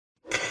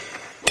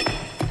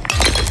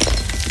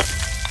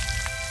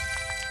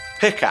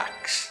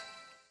Pickaxe.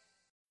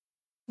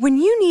 When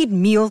you need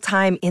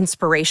mealtime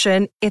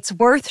inspiration, it's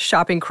worth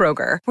shopping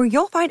Kroger, where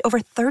you'll find over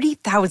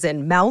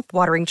 30,000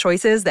 mouth-watering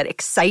choices that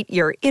excite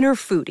your inner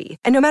foodie.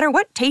 And no matter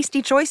what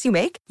tasty choice you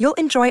make, you'll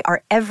enjoy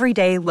our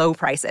everyday low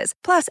prices,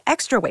 plus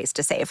extra ways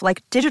to save,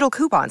 like digital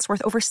coupons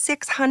worth over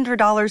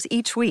 $600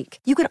 each week.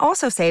 You can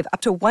also save up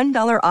to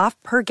 $1 off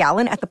per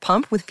gallon at the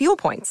pump with fuel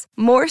points.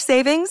 More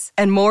savings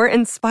and more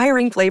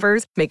inspiring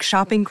flavors make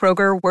shopping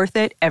Kroger worth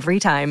it every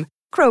time.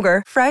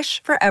 Kroger,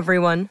 fresh for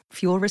everyone.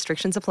 Fuel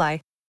restrictions apply.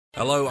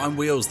 Hello, I'm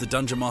Wheels, the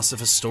Dungeon Master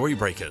for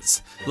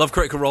Storybreakers. Love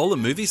Critical Role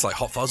and movies like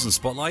Hot Fuzz and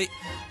Spotlight?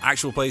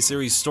 Actual play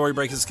series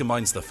Storybreakers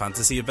combines the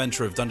fantasy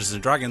adventure of Dungeons &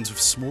 Dragons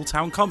with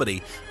small-town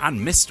comedy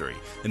and mystery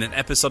in an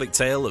episodic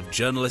tale of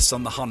journalists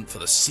on the hunt for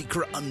the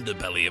secret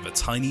underbelly of a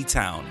tiny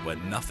town where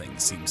nothing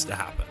seems to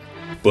happen.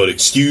 But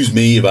excuse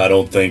me if I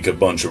don't think a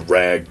bunch of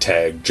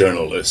ragtag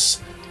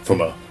journalists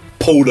from a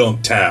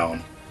podunk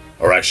town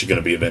are actually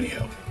going to be of any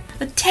help.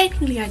 But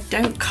technically I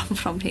don't come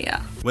from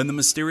here. When the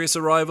mysterious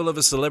arrival of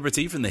a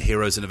celebrity from the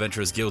Heroes and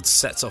Adventurers Guild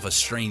sets off a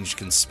strange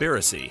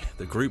conspiracy,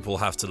 the group will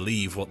have to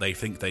leave what they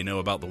think they know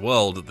about the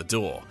world at the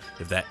door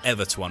if they're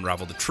ever to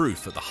unravel the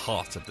truth at the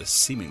heart of this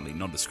seemingly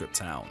nondescript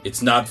town.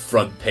 It's not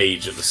front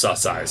page of the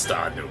Sussex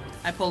Star News.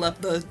 I pulled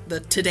up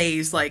the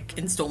today's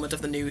installment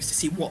of the news to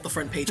see what the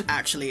front page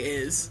actually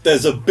is.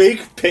 There's a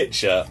big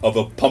picture of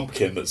a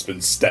pumpkin that's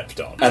been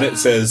stepped on, and it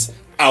says,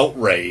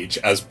 "Outrage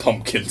as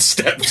pumpkin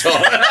stepped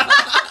on."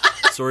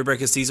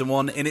 Storybreakers Season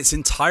 1 in its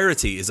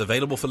entirety is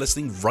available for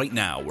listening right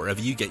now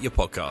wherever you get your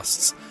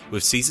podcasts,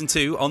 with Season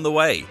 2 on the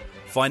way.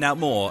 Find out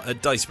more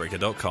at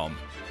dicebreaker.com.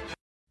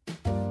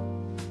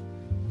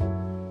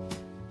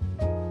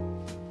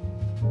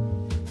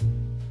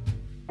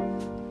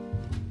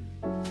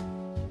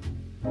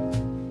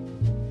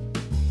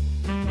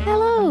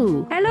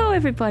 Hello! Hello,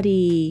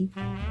 everybody!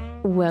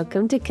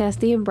 Welcome to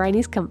Kirsty and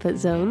Bryony's Comfort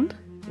Zone,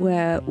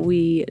 where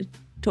we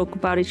talk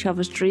about each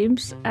other's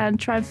dreams and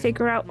try and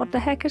figure out what the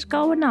heck is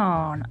going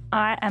on.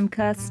 I am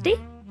Kirsty.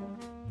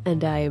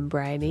 And I am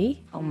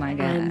Bryony. Oh my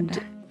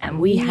god. And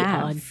we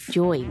are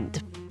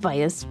joined by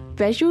a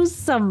special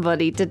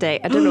somebody today.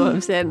 I don't know why I'm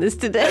saying this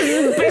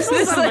today.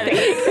 Special somebody.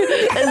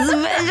 A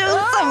special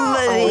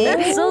somebody.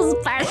 That's so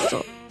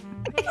special.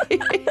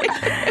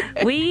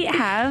 We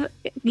have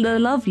the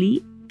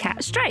lovely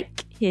Katt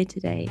Strike here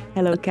today.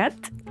 Hello, Katt.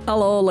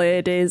 Hello,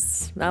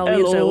 ladies. How are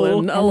you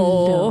doing?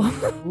 Hello.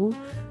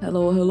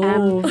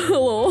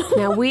 Hello.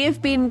 Now, we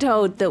have been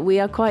told that we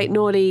are quite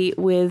naughty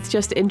with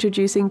just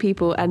introducing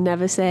people and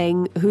never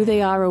saying who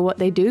they are or what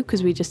they do,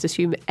 because we just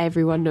assume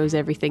everyone knows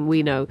everything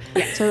we know.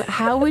 So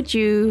how would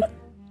you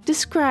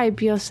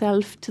describe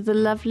yourself to the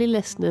lovely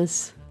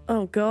listeners?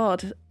 Oh,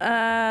 God.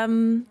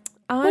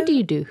 What do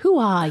you do? Who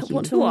are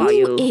you?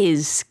 Who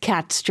is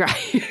Katt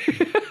Strike?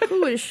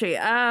 Who is she?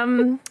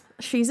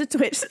 She's a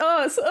Twitch...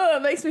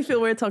 it makes me feel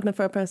weird talking to a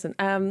third person.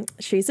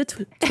 She's a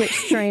Twitch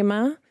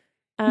streamer.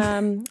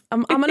 I'm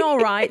an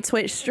alright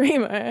Twitch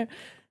streamer,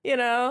 you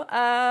know.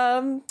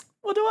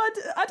 What do I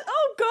do?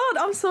 Oh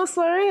God, I'm so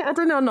sorry. I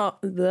don't know.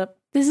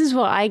 This is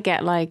what I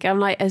get like. I'm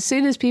like, as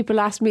soon as people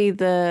ask me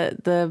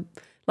the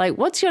like,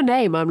 what's your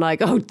name? I'm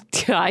like, oh,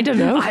 I don't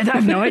know. I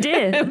have no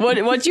idea.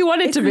 what do you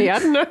want it to be? I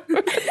don't know.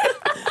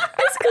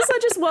 It's because I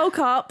just woke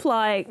up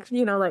like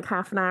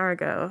half an hour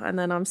ago, and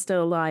then I'm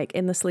still like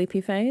in the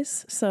sleepy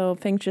phase. So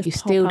things just you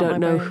pop still out don't my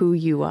know brain. who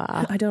you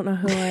are. I don't know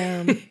who I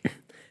am.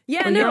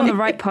 Yeah, well, no, you're on the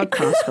right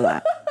podcast for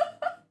that.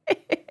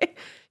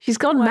 She's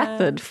gone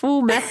method,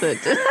 full method.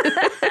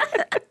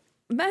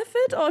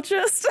 Method or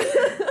just or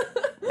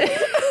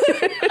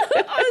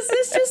is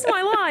this just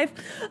my life?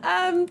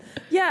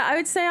 Yeah, I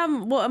would say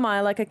what am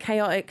I, like a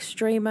chaotic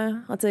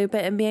streamer? I do a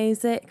bit of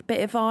music,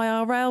 bit of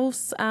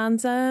IRLs,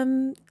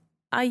 and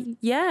I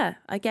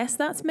guess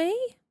that's me.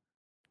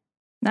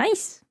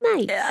 Nice.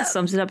 Yeah. That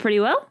sums it up pretty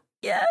well.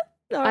 Yeah.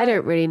 I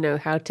don't really know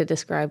how to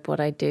describe what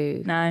I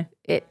do. No.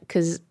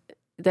 Because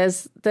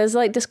there's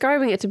like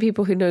describing it to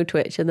people who know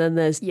Twitch, and then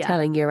there's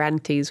telling your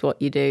aunties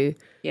what you do.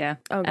 Yeah.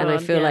 Oh, God, and I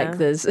feel like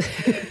there's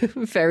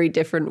very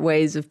different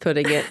ways of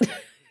putting it.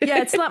 Yeah,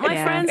 it's like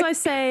my friends, I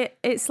say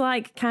it's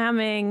like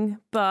camming,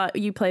 but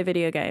you play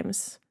video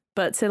games.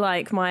 But to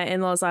like my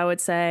in-laws, I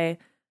would say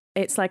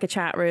it's like a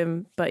chat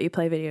room, but you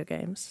play video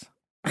games.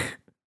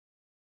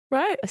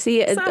 Right?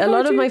 See, a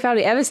lot of my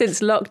family, ever since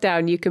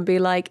lockdown, you can be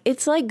like,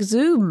 it's like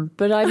Zoom,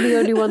 but I'm the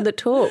only one that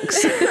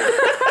talks.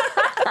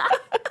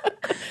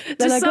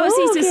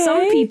 To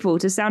some people,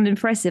 to sound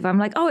impressive, I'm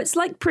like, oh, it's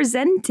like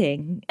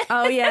presenting.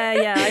 Oh,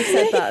 yeah, I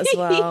said that as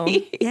well.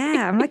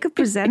 Yeah, I'm like a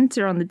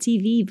presenter on the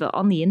TV, but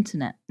on the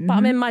internet. Mm-hmm. But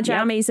I'm in my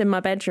jammies in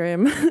my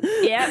bedroom.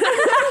 Yeah.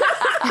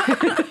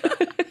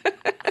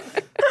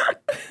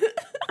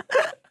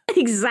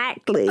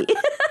 Exactly.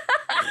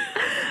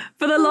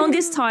 For the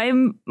longest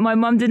time, my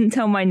mum didn't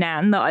tell my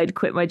nan that I'd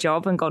quit my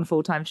job and gone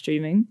full-time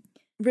streaming.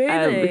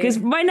 Really? Because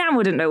my nan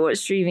wouldn't know what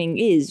streaming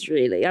is,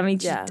 really. I mean,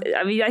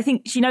 I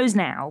think she knows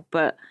now,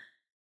 but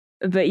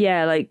But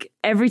yeah, like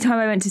every time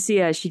I went to see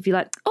her, she'd be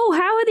like, "Oh,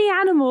 how are the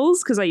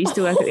animals?" Because I used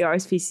to work at the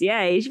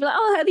RSPCA. She'd be like,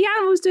 "Oh, how are the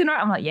animals doing?" Right?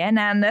 I'm like, "Yeah,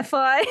 Nan, they're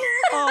fine."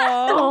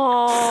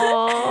 Oh,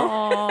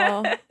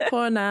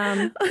 poor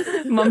Nan.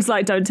 Mum's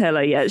like, "Don't tell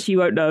her yet; she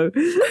won't know."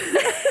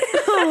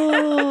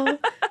 Oh,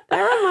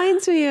 that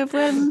reminds me of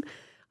when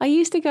I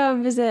used to go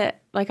and visit.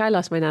 Like, I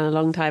lost my nan a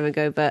long time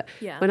ago, but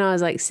when I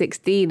was like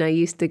 16, I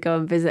used to go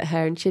and visit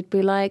her, and she'd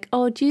be like,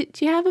 "Oh, do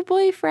you have a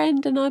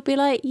boyfriend?" And I'd be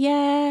like,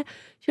 "Yeah."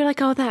 She'd be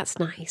like, "Oh, that's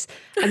nice."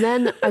 And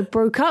then I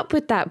broke up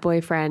with that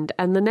boyfriend.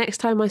 And the next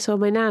time I saw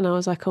my nan, I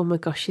was like, "Oh my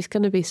gosh, she's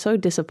going to be so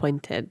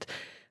disappointed."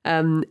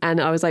 And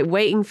I was like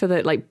waiting for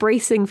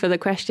bracing for the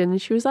question.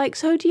 And she was like,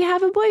 "So do you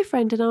have a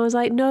boyfriend?" And I was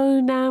like, "No,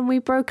 Nan, we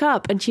broke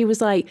up." And she was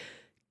like,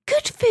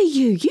 "Good for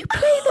you. You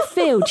play the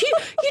field. You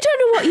don't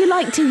know what you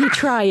like till you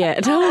try it."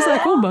 And I was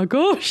like, "Oh my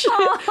gosh."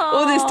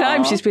 All this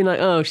time she's been like,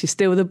 "Oh, she's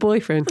still with a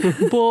boyfriend."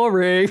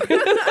 Boring.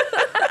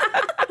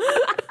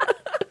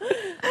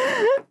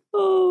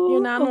 Your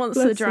Nan wants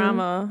the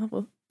drama.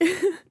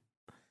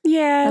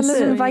 Yeah,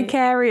 living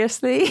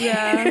vicariously.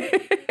 Yeah.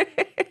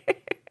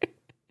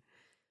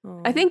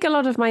 I think a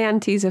lot of my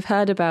aunties have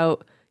heard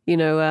about,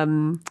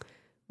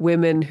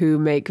 women who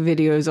make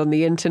videos on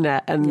the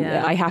internet, and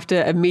I have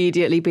to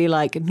immediately be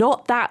like,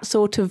 not that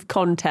sort of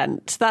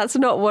content. That's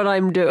not what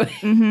I'm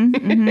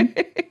doing.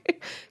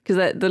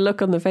 Because the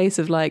look on the face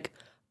of like,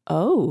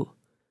 people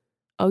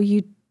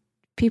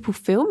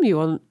film you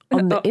on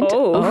the internet.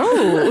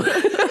 Oh.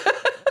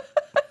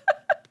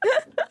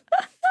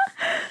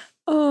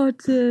 Oh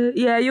dear.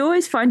 Yeah, you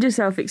always find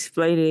yourself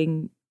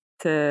explaining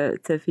to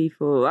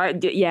people.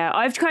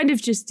 I've kind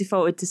of just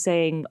defaulted to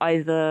saying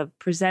either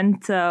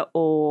presenter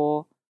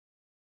or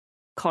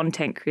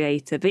content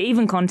creator. But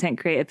even content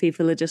creator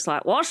people are just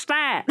like, "What's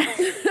that?"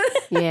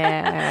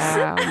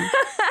 Yeah.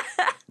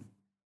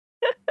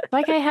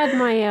 Like, I had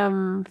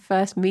my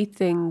first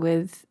meeting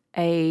with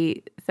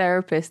a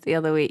therapist the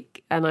other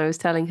week, and I was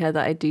telling her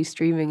that I do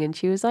streaming, and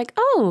she was like,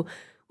 "Oh,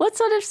 what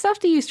sort of stuff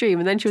do you stream?"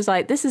 And then she was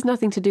like, "This is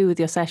nothing to do with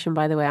your session,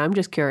 by the way. I'm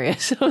just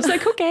curious." I was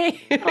like,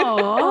 "Okay."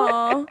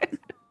 Aww.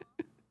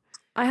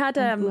 I had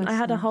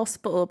a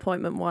hospital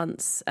appointment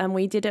once, and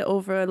we did it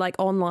over like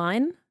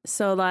online.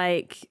 So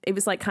like it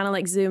was like kind of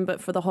like Zoom,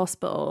 but for the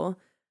hospital.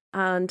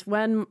 And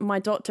when my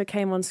doctor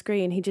came on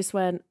screen, he just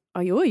went,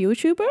 "Are you a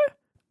YouTuber?"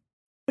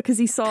 Because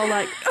he saw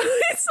like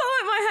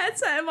my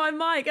headset and my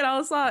mic, and I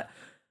was like,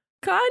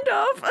 kind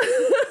of. I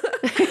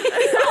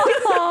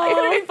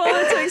couldn't be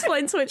bothered to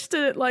explain Twitch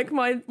to like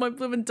my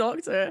blooming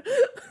doctor.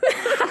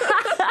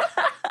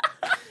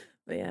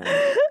 But yeah.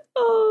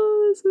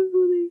 Oh, that's so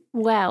funny.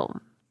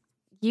 Well,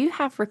 you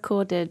have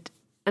recorded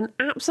an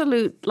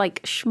absolute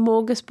like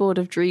smorgasbord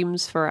of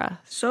dreams for us.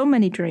 So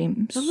many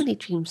dreams. So many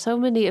dreams. So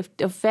many of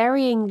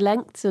varying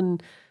lengths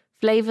and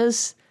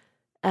flavors.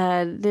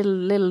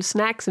 Little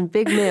snacks and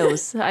big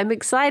meals. I'm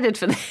excited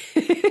for this.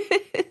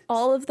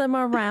 All of them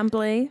are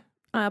rambly.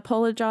 I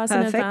apologize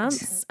in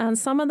advance. And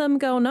some of them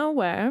go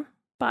nowhere,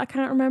 but I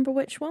can't remember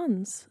which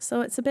ones.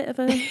 So it's a bit of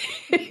an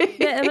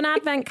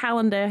advent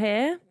calendar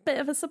here. Bit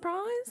of a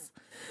surprise.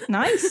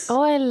 Nice.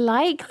 Oh, I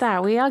like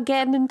that. We are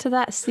getting into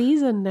that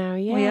season now.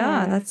 Yeah, we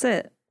are. That's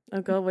it.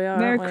 Oh God, we are.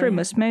 Merry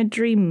Christmas, Merry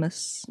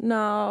Dreammas.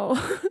 No.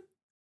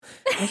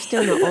 I've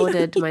still not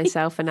ordered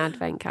myself an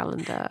advent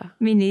calendar.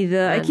 Me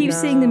neither. I keep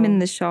seeing them in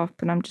the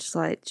shop, and I'm just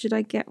like, should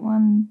I get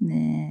one?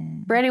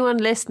 Nah. For anyone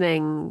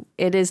listening,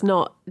 it is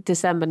not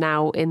December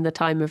now in the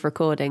time of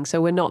recording, so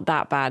we're not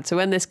that bad. So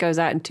when this goes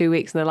out in 2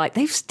 weeks and they're like,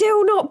 they've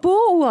still not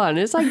bought one,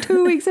 it's like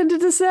 2 weeks into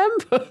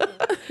December.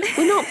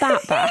 We're not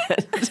that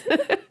bad.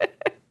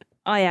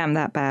 I am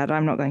that bad.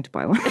 I'm not going to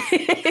buy one.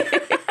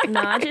 No,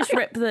 I just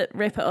rip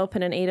it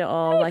open and eat it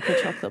all like a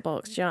chocolate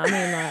box. Do you know what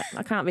I mean? Like,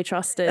 I can't be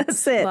trusted.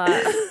 That's it.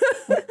 Like,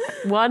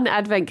 one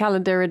advent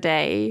calendar a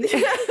day.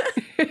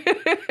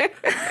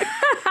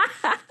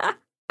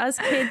 As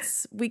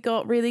kids, we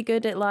got really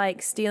good at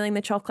like stealing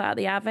the chocolate out of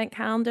the advent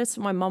calendar so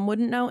my mum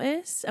wouldn't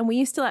notice. And we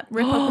used to like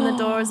rip open the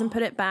doors and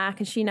put it back,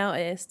 and she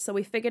noticed. So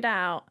we figured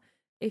out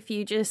if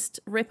you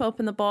just rip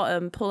open the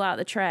bottom, pull out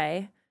the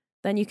tray,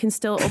 then you can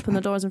still open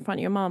the doors in front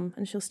of your mum,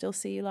 and she'll still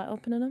see you like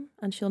opening them,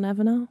 and she'll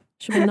never know.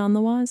 She'll be none the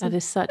wiser. That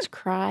is such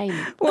crime.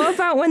 What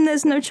about when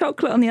there's no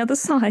chocolate on the other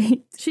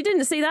side? She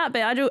didn't see that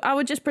bit. I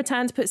would just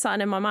pretend to put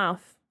something in my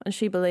mouth, and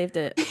she believed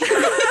it.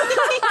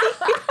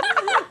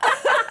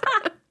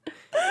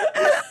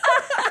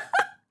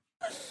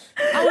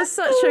 I was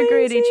such a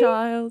greedy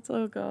child.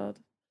 Oh God.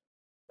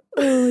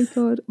 Oh my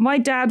God. My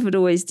dad would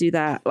always do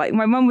that. Like,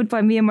 my mum would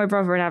buy me and my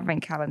brother an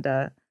advent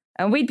calendar,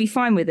 and we'd be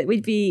fine with it.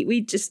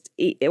 We'd just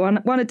eat it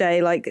one a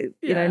day, like,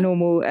 you know,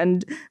 normal.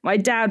 And my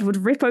dad would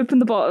rip open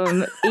the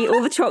bottom, eat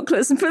all the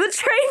chocolates, and put the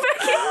tray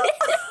back in.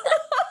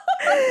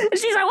 And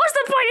she's like, "What's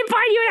the point in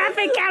buying you an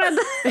advent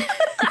calendar?"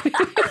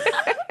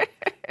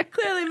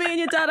 Clearly, me and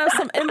your dad have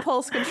some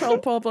impulse control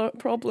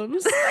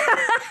problems.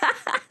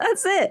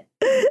 That's it.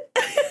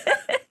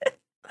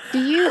 Do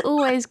you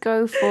always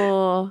go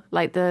for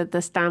like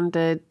the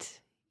standard,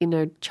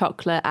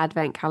 chocolate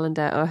advent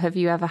calendar, or have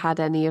you ever had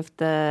any of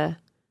the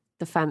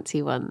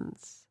fancy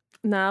ones?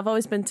 No, I've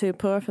always been too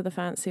poor for the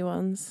fancy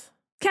ones.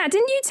 Kat,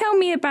 didn't you tell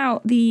me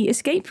about the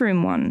escape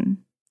room one?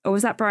 Or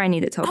was that Bryony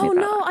that told me about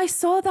Oh, no, I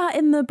saw that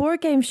in the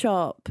board game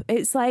shop.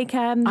 It's like...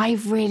 I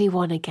really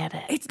want to get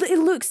it. It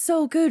looks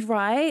so good,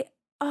 right?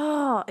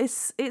 Oh,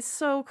 it's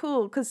so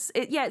cool because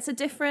it's a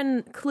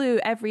different clue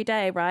every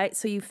day, right?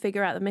 So you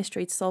figure out the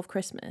mystery to solve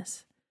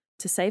Christmas,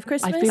 to save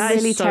Christmas. I've been That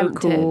is really so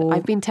tempted. cool.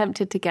 I've been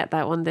tempted to get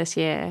that one this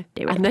year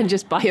and then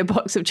just buy a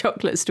box of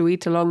chocolates to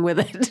eat along with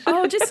it.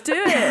 Oh, just do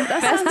it.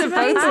 That Best sounds of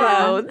both amazing.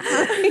 worlds.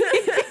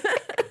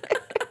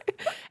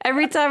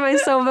 Every time I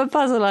solve a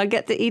puzzle, I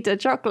get to eat a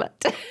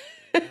chocolate.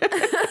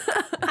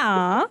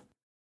 Ah,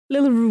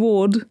 little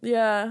reward.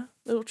 Yeah,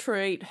 little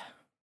treat.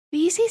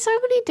 You see so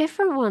many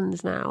different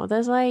ones now.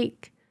 There's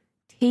like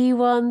tea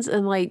ones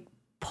and like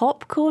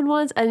popcorn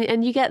ones,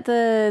 and you get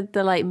the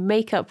like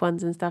makeup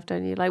ones and stuff,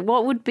 don't you? Like,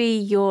 what would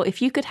be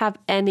if you could have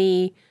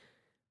any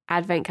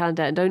advent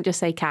calendar, and don't just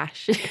say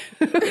cash,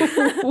 what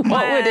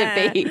would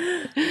it be?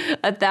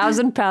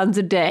 £1,000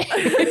 a day.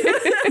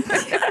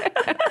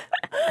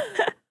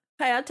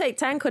 Hey, I'd take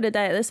 10 quid a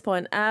day at this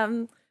point.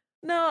 No,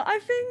 I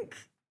think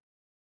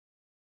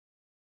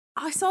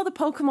I saw the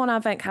Pokemon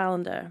advent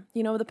calendar.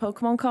 You know, the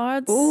Pokemon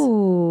cards.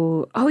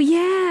 Oh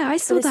yeah, I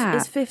saw that.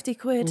 It's 50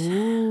 quid.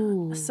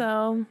 Ooh.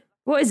 So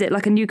What is it,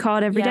 like a new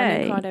card every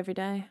day? new card every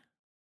day.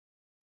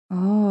 I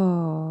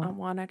Oh,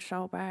 want it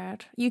so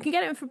bad. You can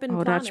get it in Forbidden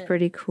oh, Planet. that's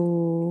pretty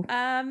cool.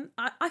 I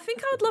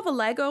think I would love a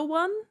Lego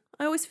one.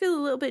 I always feel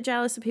a little bit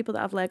jealous of people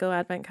that have Lego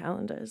advent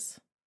calendars.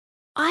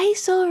 I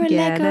saw a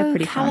Yeah, they're Lego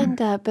pretty fun.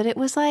 calendar, but it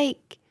was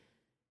like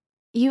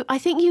I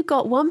think you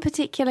got one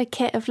particular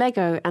kit of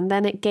Lego, and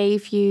then it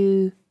gave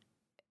you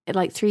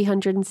like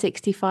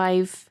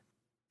 365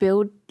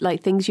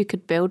 things you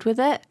could build with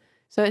it.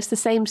 So it's the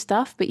same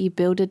stuff, but you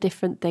build a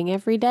different thing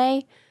every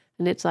day,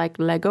 and it's like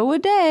Lego a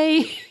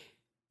day.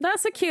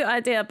 That's a cute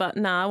idea, but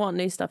no, I want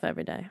new stuff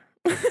every day.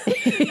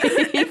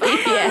 If I'm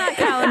on that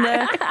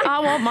calendar, I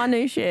want my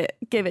new shit.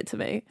 Give it to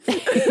me.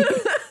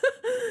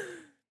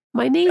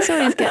 My niece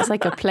always gets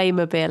like a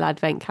Playmobil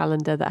advent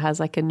calendar that has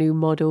like a new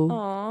model,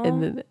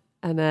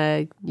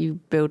 and you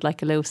build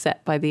like a little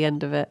set by the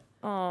end of it.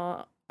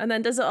 Oh, and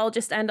then does it all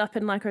just end up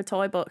in like her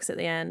toy box at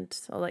the end,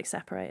 or like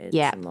separated?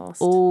 Yeah, and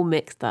lost? all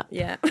mixed up.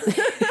 Yeah,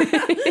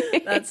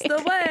 that's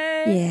the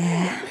way.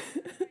 Yeah.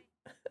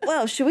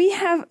 Well, should we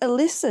have a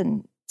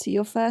listen to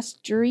your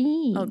first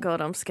dream? Oh God,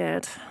 I'm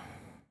scared.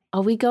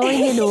 Are we going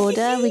in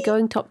order? Are we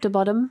going top to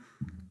bottom?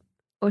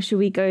 Or should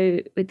we go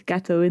with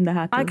Gato in the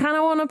Hat? I kind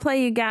of want to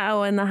play you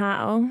Gatto in the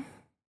Hatto.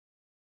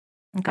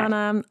 Okay.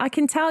 And I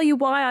can tell you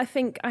why I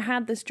think I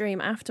had this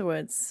dream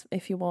afterwards,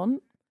 if you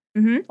want.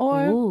 Mm-hmm.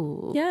 Or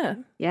Ooh. yeah,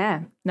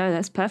 Yeah. No,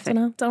 that's perfect.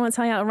 don't want to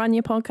tell you how to run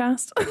your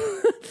podcast.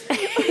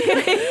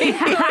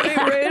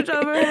 Totally rude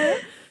over here.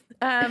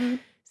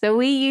 So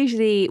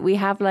we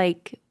have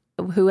like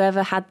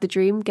whoever had the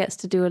dream gets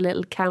to do a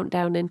little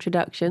countdown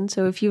introduction.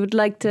 So if you would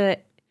like to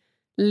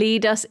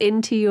lead us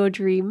into your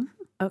dream.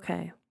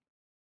 Okay,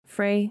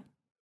 3,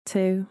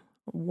 2,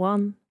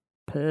 1,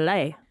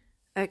 play.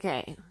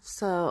 Okay,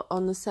 so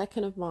on the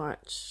 2nd of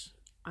March,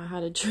 I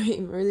had a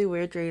dream, really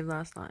weird dream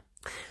last night.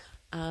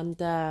 And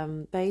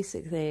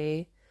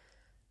basically,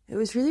 it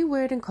was really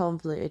weird and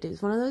convoluted. It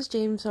was one of those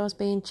dreams where I was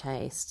being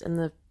chased, and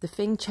the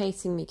thing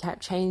chasing me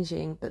kept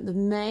changing. But the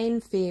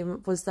main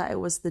theme was that it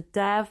was the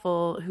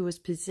devil who was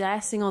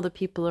possessing all the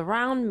people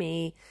around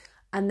me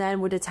and then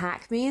would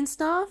attack me and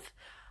stuff.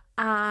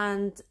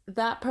 And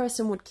that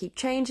person would keep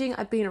changing.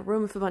 I'd be in a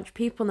room with a bunch of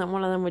people, and then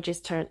one of them would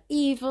just turn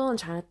evil and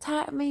try to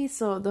attack me.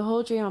 So the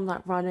whole dream, I'm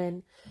like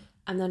running,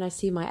 and then I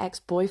see my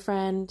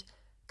ex-boyfriend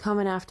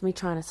coming after me,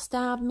 trying to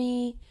stab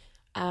me.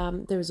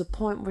 There was a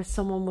point where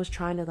someone was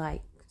trying to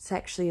like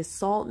sexually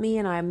assault me,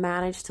 and I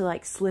managed to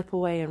like slip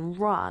away and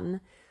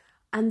run.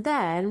 And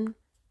then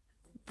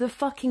the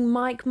fucking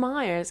Mike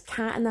Myers,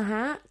 Cat in the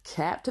Hat,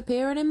 kept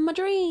appearing in my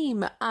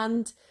dream,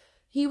 and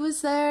he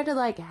was there to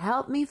like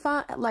help me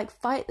fight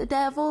the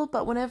devil.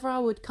 But whenever I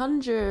would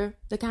conjure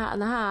the Cat in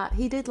the Hat,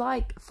 he did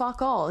like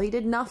fuck all. He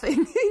did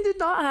nothing. He did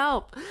not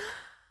help.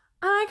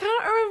 And I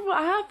can't remember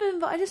what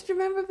happened, but I just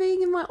remember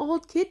being in my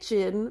old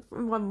kitchen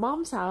from my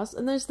mom's house,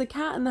 and there's the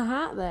Cat in the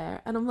Hat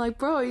there, and I'm like,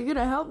 bro, are you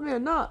gonna help me or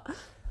not?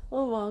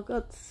 Oh my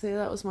God, see,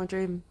 that was my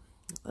dream.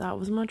 That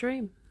was my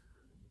dream.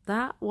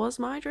 That was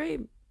my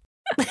dream.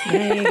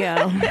 There you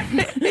go.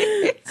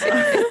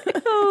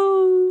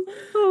 Oh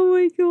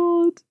my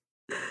God.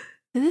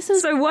 This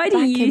was So why do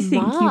back you in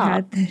think you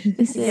had March.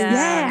 this?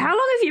 Yeah. How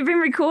long have you been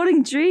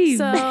recording dreams?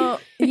 So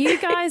you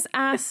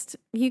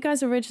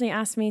guys originally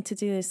asked me to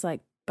do this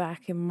like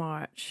back in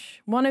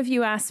March. One of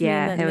you asked me,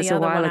 Yeah, and it then was the a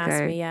other while one asked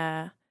ago. me,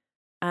 yeah.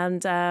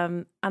 And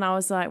I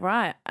was like,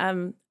 right.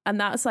 And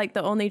that's like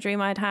the only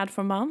dream I'd had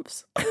for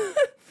months.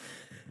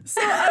 So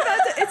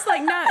it's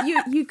like, now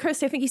you,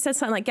 Kirsty, I think you said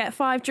something like get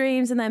 5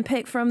 dreams and then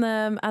pick from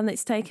them, and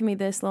it's taken me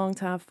this long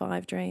to have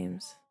 5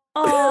 dreams.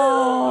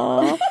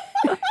 Oh.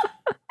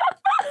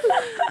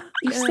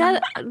 You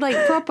said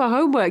like proper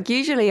homework.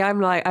 Usually I'm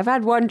like, I've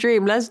had one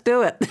dream, let's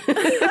do it.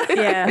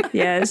 yeah,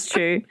 it's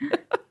true.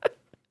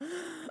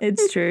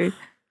 It's true.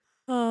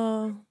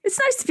 Oh, It's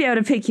nice to be able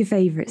to pick your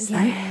favourites, though.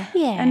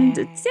 Yeah. And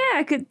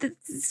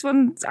this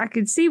one, I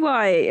could see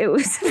why it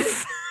was.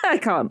 I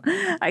can't.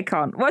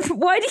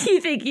 Why do you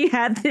think you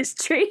had this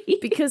tree?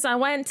 because I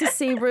went to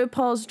see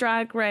RuPaul's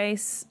Drag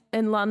Race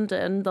in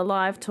London, the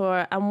live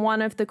tour, and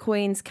one of the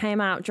queens came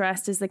out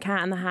dressed as the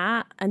Cat in the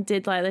Hat and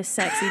did like this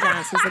sexy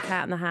dance as the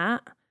Cat in the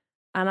Hat.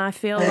 And I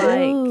feel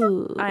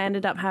like I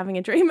ended up having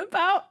a dream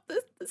about the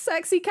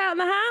sexy Cat in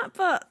the Hat,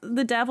 but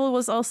the devil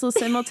was also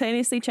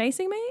simultaneously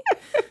chasing me.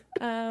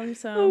 Oh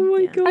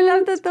my God. I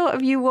love the thought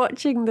of you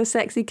watching the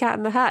sexy Cat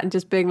in the Hat and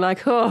just being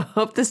like, oh,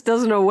 hope this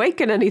doesn't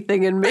awaken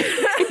anything in me.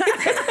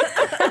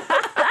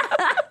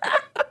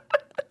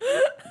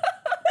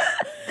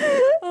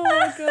 Oh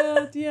my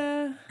God,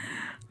 yeah.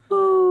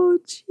 Oh,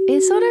 geez.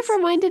 It sort of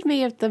reminded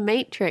me of The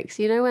Matrix,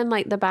 you know, when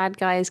like the bad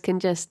guys can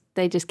just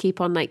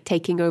keep on like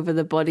taking over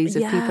the bodies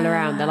of people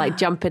around. They're like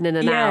jumping in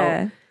and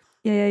out.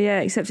 Yeah.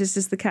 Except it's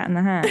just the Cat in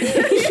the Hat.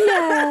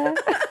 Yeah.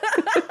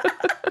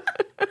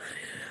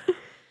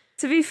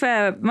 To be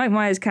fair, Mike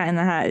Myers' Cat in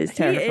the Hat is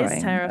terrifying. He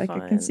is terrifying.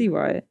 Like, I can see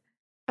why.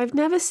 I've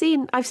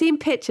seen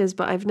pictures,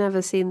 but I've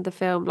never seen the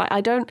film. Like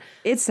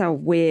It's a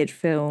weird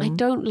film. I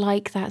don't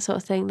like that sort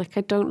of thing. Like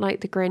I don't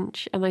like The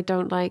Grinch, and I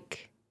don't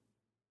like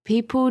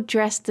people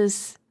dressed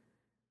as,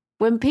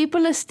 when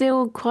people are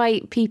still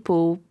quite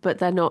people, but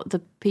they're not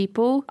the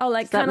people. Oh,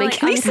 like Does that kind of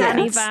make like any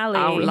Uncanny sense? Valley.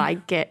 I don't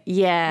like it.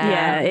 Yeah.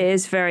 Yeah, it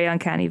is very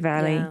Uncanny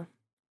Valley. Yeah.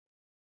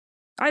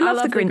 I love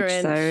love the The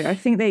Grinch, though. I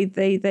think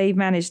they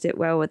managed it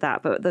well with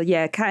that. But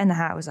Cat in the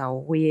Hat was a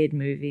weird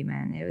movie,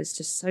 man. It was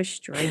just so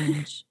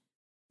strange.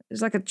 It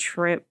was like a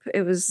trip.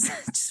 It was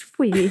just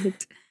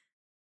weird.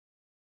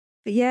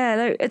 But yeah,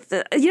 no,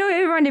 you know what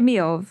it reminded me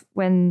of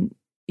when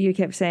you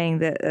kept saying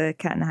that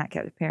Cat in the Hat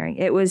kept appearing?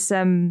 It was,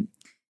 you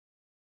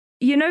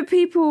know,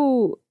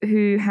 people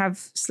who have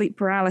sleep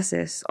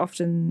paralysis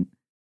often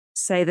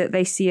say that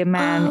they see a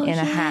man in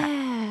a hat.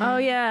 Oh,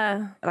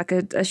 yeah. Like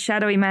a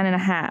shadowy man in a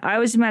hat. I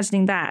was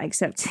imagining that,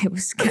 except it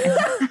was Cat in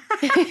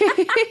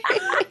the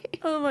Hat.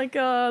 Oh my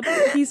God.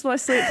 He's my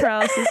sleep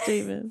paralysis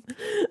demon.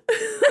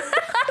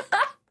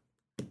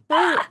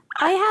 Well,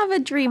 I have a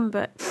dream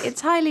book.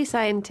 It's highly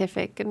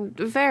scientific and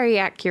very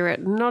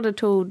accurate, not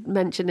at all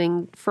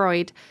mentioning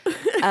Freud.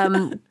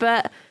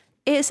 But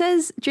it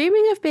says,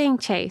 dreaming of being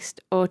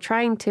chased or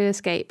trying to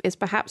escape is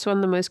perhaps one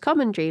of the most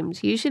common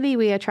dreams. Usually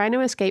we are trying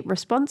to escape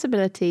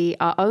responsibility,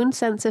 our own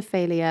sense of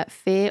failure,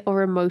 fear,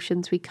 or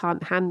emotions we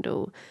can't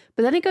handle.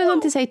 But then it goes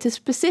on to say to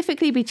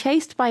specifically be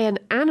chased by an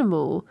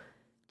animal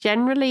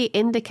generally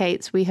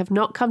indicates we have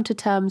not come to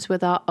terms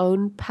with our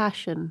own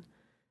passion.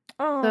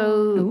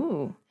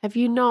 So, have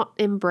you not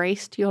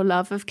embraced your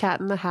love of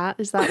Cat in the Hat?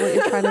 Is that what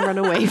you're trying to run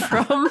away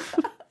from?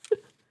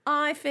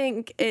 I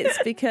think it's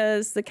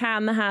because the Cat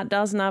in the Hat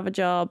doesn't have a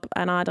job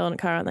and I don't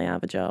currently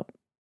have a job.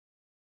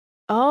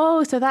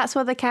 Oh, so that's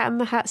what the Cat in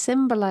the Hat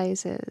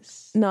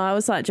symbolizes. No, I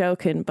was like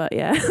joking, but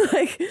yeah,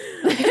 like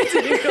it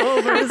didn't go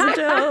over as a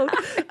joke.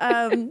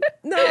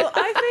 No,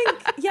 I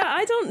think,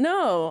 I don't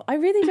know. I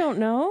really don't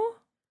know.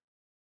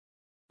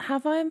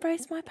 Have I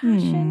embraced my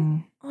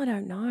passion? I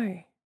don't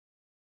know.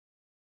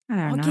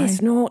 I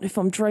guess not if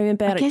I'm dreaming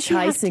about it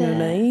chasing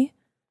me.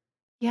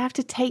 You have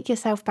to take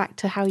yourself back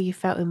to how you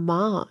felt in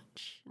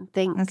March and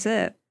think. That's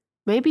it.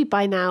 Maybe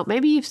by now,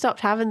 maybe you've stopped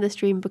having this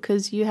dream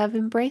because you have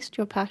embraced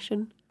your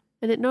passion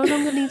and it no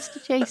longer needs to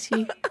chase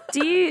you.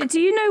 Do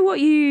you know what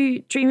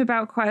you dream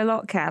about quite a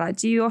lot, Kat? Like,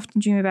 do you often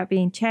dream about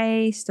being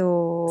chased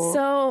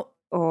or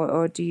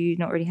do you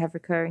not really have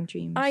recurring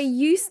dreams? I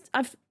used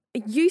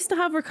to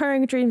have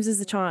recurring dreams as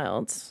a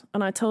child,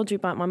 and I told you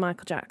about my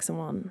Michael Jackson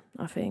one,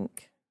 I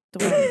think.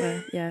 The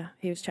one where,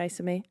 he was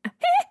chasing me.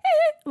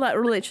 Like,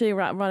 literally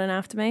running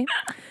after me.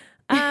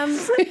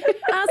 As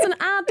an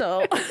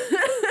adult,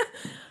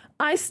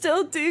 I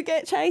still do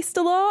get chased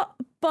a lot,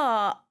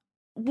 but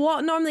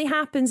what normally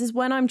happens is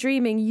when I'm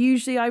dreaming,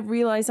 usually I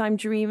realize I'm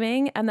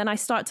dreaming, and then I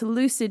start to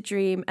lucid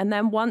dream, and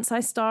then once I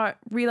start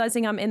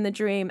realizing I'm in the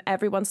dream,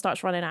 everyone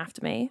starts running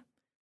after me.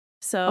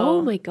 So,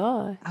 oh my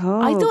God.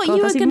 I thought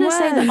you were going to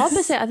say the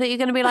opposite. I thought you were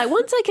going to be like,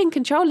 once I can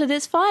control it,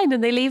 it's fine.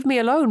 And they leave me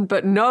alone.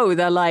 But no,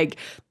 they're like,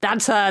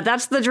 that's her.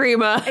 That's the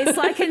dreamer. It's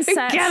like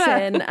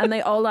Inception. And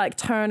they all like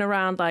turn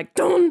around like,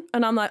 dun.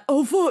 And I'm like,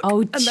 oh, fuck.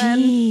 Oh, and then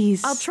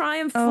jeez. I'll try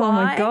and fly. Oh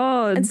my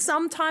God. And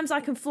sometimes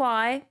I can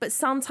fly, but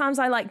sometimes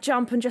I like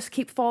jump and just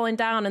keep falling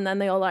down. And then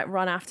they all like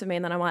run after me.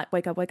 And then I'm like,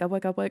 wake up, wake up,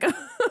 wake up, wake up.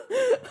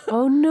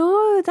 Oh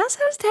no, that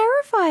sounds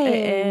terrifying.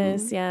 It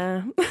is,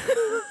 yeah.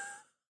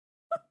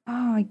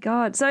 Oh my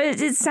God. So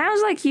it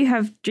sounds like you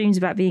have dreams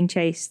about being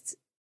chased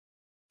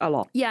a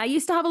lot. Yeah, I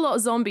used to have a lot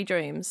of zombie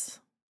dreams.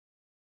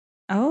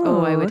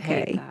 Oh, I would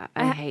hate that.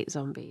 I hate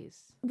zombies.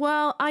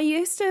 Well, I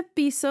used to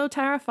be so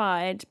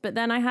terrified, but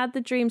then I had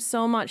the dream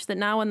so much that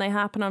now when they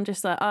happen, I'm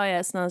just like, oh yeah,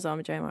 it's not a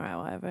zombie dream, all right,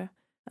 whatever.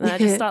 And then I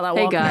just start like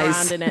Hey, walking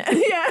guys. around in it.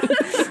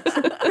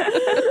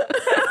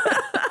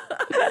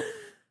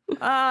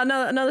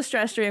 Yeah. Another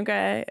stress dream,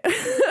 great.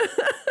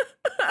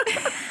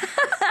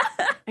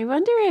 I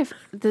wonder if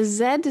the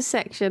Z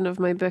section of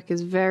my book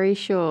is very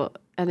short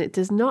and it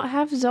does not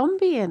have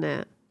zombie in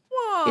it.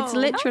 It's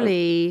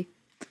literally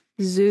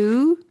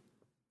zoo,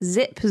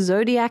 zip,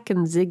 zodiac,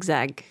 and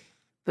zigzag,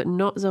 but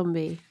not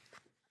zombie.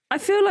 I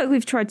feel like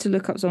we've tried to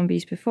look up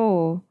zombies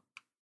before.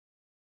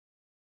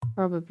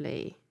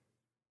 Probably.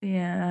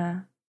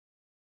 Yeah.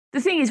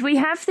 The thing is, we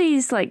have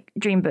these like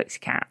dream books,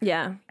 Kat.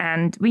 Yeah.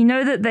 And we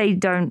know that they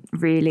don't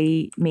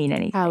really mean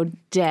anything. How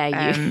dare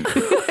you?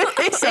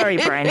 Sorry,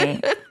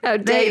 Bryony. How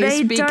dare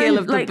you speak ill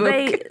of the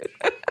book?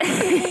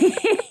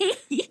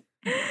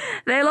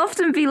 They'll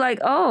often be like,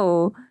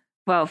 oh,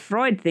 well,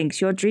 Freud thinks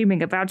you're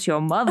dreaming about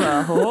your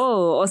mother,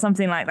 or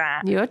something like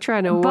that. You're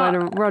trying to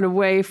run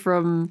away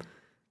from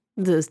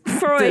the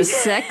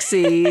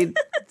sexy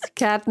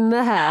Cat in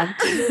the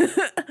Hat.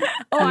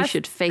 You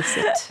should face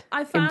it.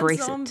 I found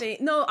Embrace zombie.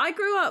 it. No, I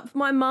grew up.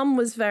 My mum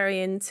was very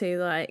into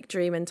like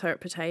dream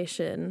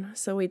interpretation,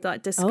 so we'd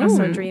like discuss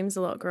our dreams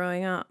a lot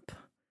growing up.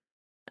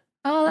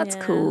 Oh, that's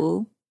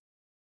cool.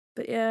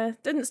 But yeah,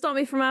 didn't stop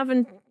me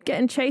from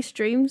getting chase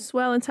dreams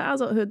well into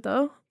adulthood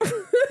though.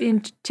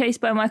 Being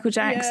chased by Michael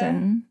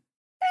Jackson.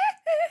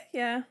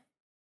 Yeah.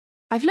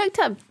 I've looked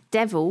up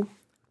devil.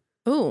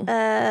 Ooh.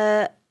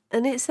 And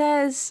it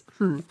says,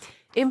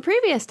 in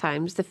previous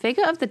times, the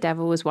figure of the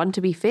devil was one to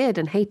be feared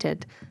and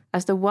hated.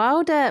 As the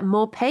wilder,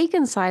 more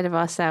pagan side of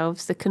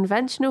ourselves, the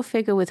conventional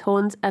figure with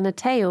horns and a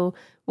tail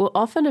will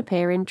often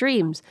appear in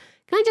dreams.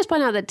 Can I just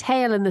point out that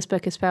tail in this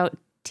book is spelled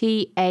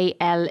Tale?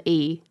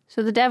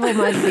 So the devil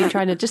might have been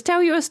trying to just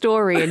tell you a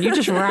story and you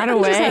just ran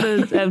away.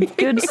 Just had a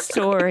good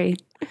story.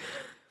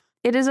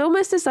 It is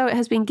almost as though it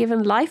has been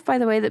given life by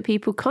the way that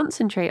people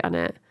concentrate on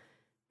it.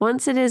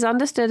 Once it is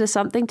understood as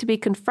something to be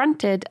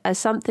confronted, as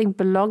something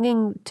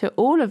belonging to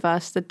all of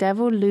us, the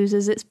devil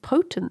loses its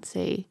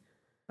potency.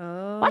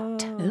 Oh. What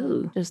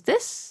does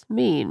this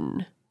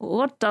mean?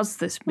 What does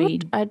this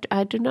mean?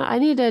 I do not. I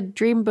need a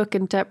dream book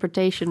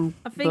interpretation.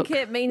 I think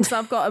it means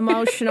I've got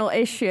emotional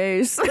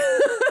issues.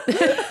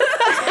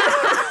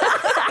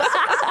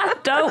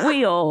 Don't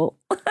we all?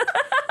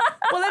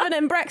 We're living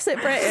in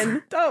Brexit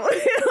Britain, don't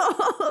we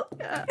all?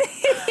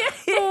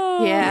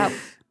 Yeah.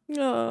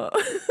 Oh.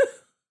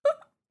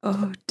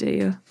 Oh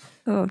dear.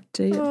 Oh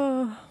dear.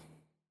 Oh.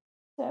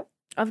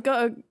 I've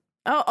got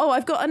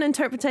I've got an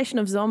interpretation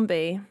of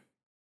zombie.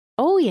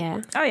 Oh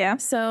yeah. Oh yeah.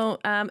 So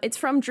it's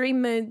from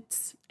Dream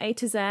Moods A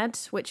to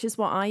Z, which is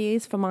what I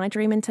use for my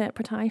dream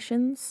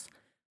interpretations.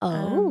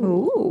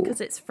 Oh. Because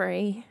it's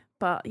free.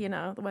 But, you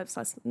know, the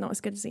website's not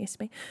as good as it used to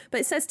be. But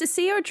it says, to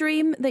see or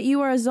dream that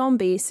you are a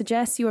zombie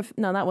suggests you are...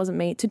 No, that wasn't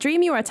me. To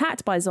dream you are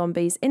attacked by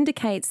zombies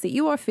indicates that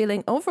you are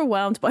feeling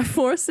overwhelmed by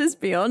forces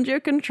beyond your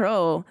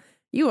control.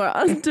 You are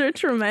under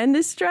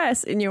tremendous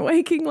stress in your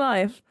waking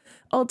life.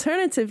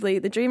 Alternatively,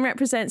 the dream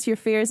represents your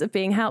fears of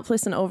being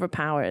helpless and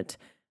overpowered.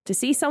 To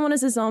see someone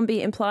as a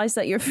zombie implies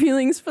that your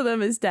feelings for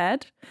them is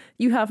dead.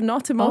 You have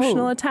not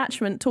emotional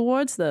attachment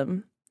towards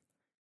them.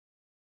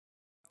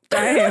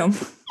 Damn.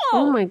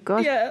 Oh my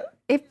gosh. Yeah.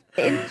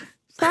 It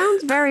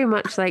sounds very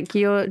much like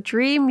your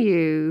dream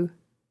you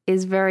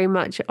is very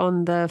much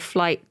on the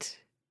flight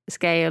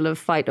scale of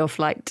fight or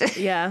flight.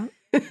 Yeah.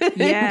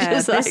 Yeah.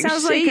 Just This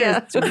sounds like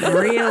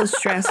a real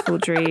stressful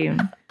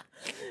dream.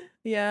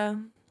 Yeah.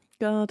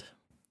 God.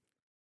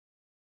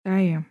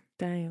 Damn.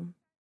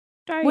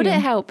 Would it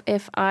help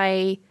if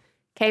I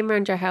came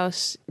around your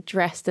house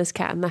dressed as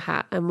Cat in the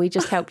Hat and we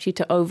just helped you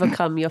to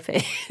overcome your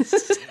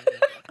fears?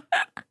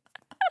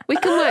 We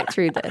can work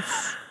through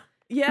this.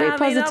 Yeah, Very I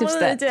positive don't want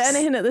to do steps.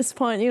 anything at this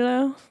point, you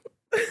know?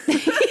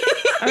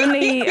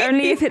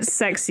 only if it's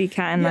sexy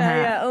Cat in the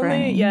Hat. Yeah, only,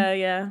 right?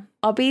 yeah.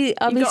 I'll be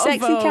gotta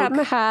sexy Cat in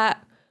the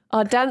Hat.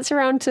 I'll dance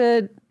around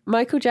to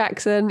Michael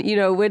Jackson. You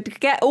know, we'd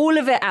get all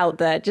of it out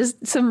there.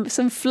 Just some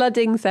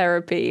flooding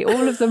therapy,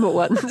 all of them at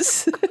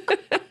once.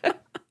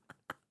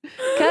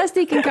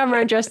 Kirsty can come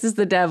around dressed as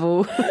the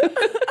devil.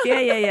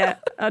 Yeah.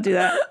 I'll do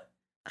that.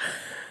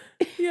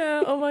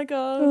 Yeah, oh my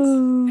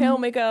God. Hail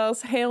me,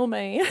 girls. Hail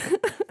me.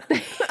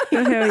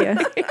 Oh, hell yeah.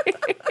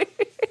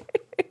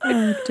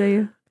 Oh,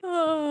 dear.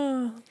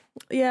 Oh.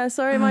 Yeah,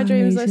 sorry, my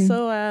dreams are amazing.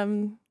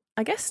 so,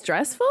 I guess,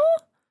 stressful?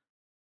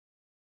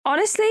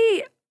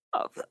 Honestly,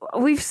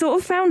 we've sort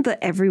of found that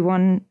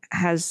everyone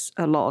has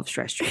a lot of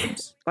stress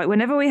dreams. Like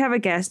whenever we have a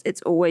guest,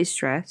 it's always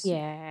stress.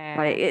 Yeah.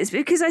 Like it's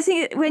because I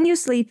think when you're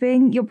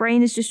sleeping, your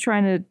brain is just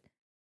trying to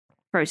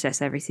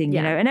process everything,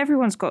 you know, and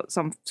everyone's got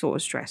some sort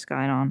of stress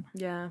going on.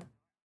 Yeah.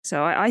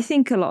 So I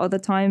think a lot of the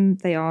time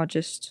they are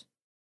just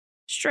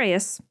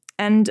stress,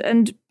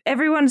 and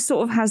everyone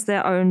sort of has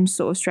their own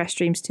sort of stress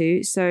dreams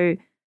too. So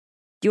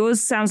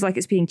yours sounds like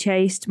it's being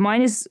chased.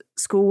 Mine is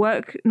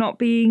schoolwork not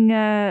being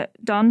done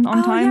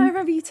on time. Yeah, I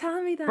remember you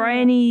telling me that.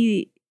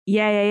 Bryony,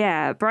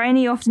 yeah.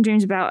 Bryony often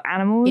dreams about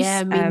animals.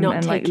 Yeah, me not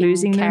and, taking like,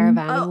 losing care them.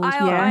 of animals.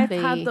 I've would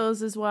had be-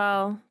 those as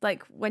well.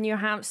 Like when your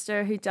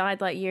hamster who died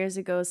like years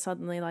ago is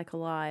suddenly like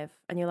alive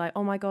and you're like,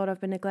 oh my God,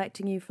 I've been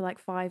neglecting you for like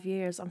 5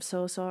 years. I'm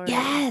so sorry.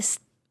 Yes.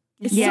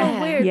 It's Yeah.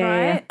 so weird,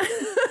 Yeah. right?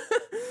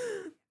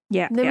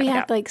 Yeah. And then we yeah.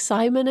 had like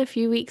Simon a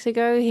few weeks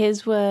ago.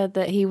 His were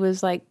that he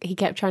was like, he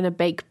kept trying to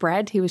bake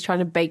bread. He was trying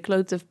to bake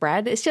loads of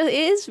bread. It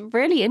is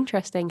really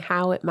interesting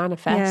how it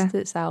manifests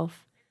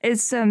itself.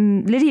 It's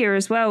Lydia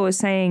as well was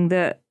saying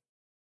that,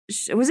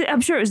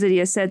 I'm sure it was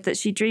Lydia said that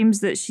she dreams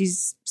that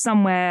she's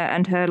somewhere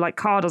and her like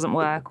car doesn't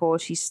work, or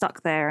she's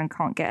stuck there and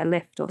can't get a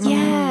lift or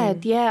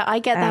something. Yeah, I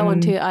get that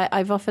one too.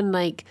 I've often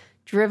like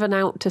driven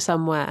out to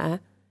somewhere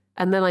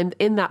and then I'm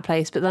in that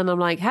place, but then I'm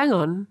like, hang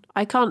on,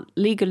 I can't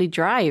legally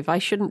drive. I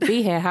shouldn't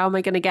be here. How am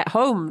I going to get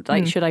home?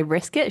 Like, should I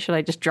risk it? Should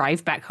I just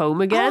drive back home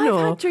again?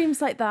 I've had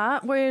dreams like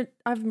that where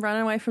I've run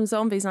away from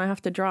zombies and I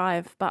have to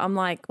drive, but I'm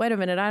like, wait a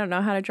minute, I don't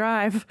know how to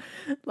drive.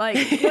 Like,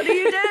 what do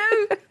you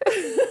do?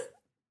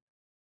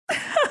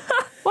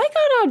 Why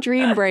can't our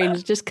dream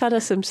brains just cut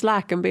us some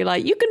slack and be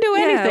like, you can do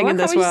anything in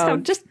this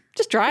world. Just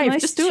drive. Nice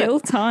just do chill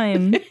it.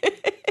 time.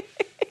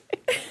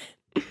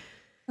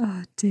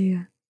 Oh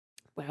dear.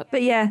 Well,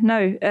 but yeah,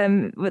 no.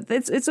 But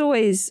it's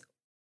always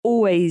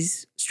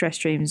stress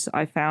dreams.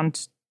 I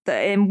found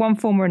that in one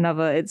form or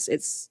another,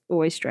 it's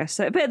always stress.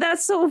 So, but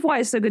that's sort of why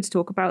it's so good to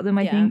talk about them.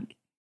 I think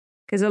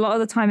because a lot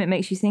of the time it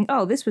makes you think,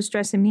 oh, this was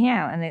stressing me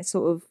out, and it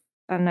sort of,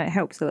 I don't know, it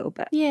helps a little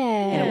bit.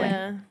 Yeah. In a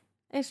way.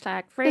 It's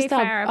like free Just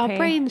therapy. our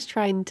brain's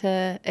trying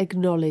to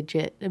acknowledge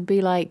it and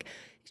be like,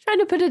 he's trying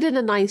to put it in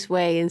a nice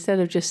way instead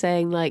of just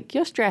saying like,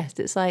 you're stressed.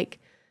 It's like,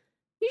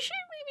 maybe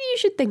you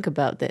should think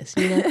about this.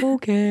 And you're like,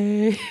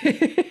 okay.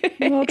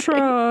 I'll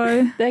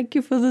try. Thank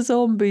you for the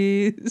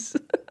zombies.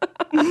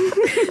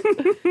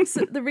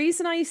 So the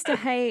reason I used to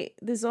hate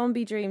the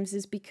zombie dreams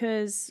is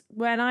because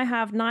when I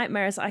have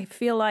nightmares, I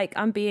feel like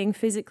I'm being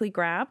physically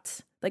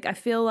grabbed. Like I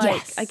feel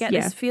like I get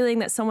this feeling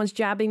that someone's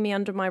jabbing me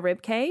under my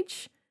rib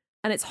cage.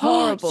 And it's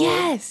horrible.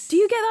 Yes. Do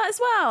you get that as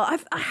well?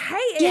 I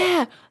hate it.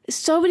 Yeah.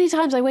 So many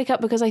times I wake up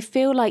because I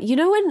feel like, you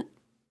know when,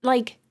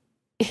 like,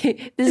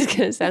 this is going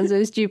to sound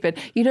so stupid.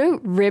 You know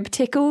rib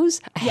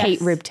tickles? I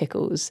hate rib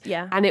tickles.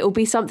 Yeah. And it will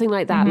be something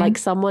like that. Like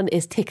someone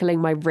is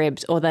tickling my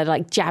ribs or they're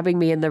like jabbing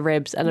me in the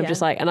ribs. And I'm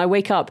just like, and I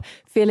wake up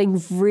feeling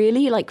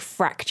really like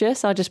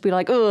fractious. I'll just be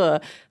like,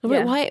 ugh. I'm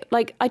like, why?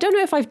 Like, I don't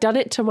know if I've done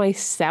it to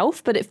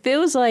myself, but it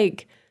feels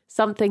like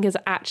something has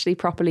actually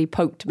properly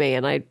poked me.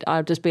 And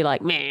I'll just be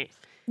like, meh.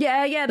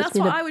 Yeah, that's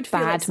what I would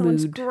feel like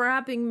someone's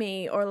grabbing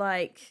me or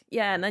like,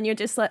 and then you're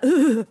just like,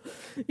 ugh.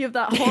 You have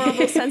that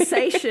horrible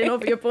sensation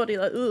over your body,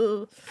 like,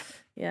 ugh.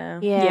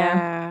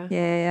 Yeah.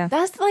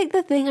 That's like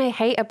the thing I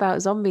hate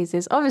about zombies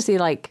is obviously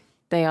like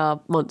they are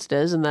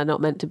monsters and they're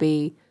not meant to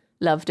be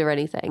loved or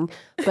anything,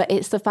 but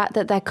it's the fact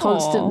that they're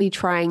constantly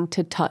trying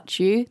to touch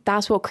you.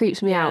 That's what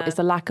creeps me out is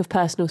the lack of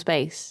personal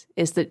space,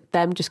 is that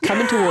them just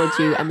coming towards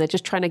you and they're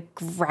just trying to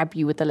grab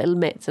you with their little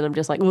mitts and I'm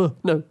just like, oh,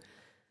 no.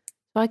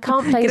 I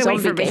can't play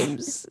zombie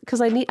games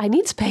because I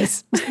need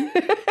space.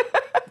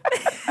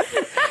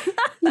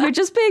 You're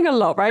just being a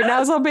lot right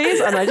now, zombies,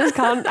 and I just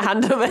can't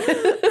handle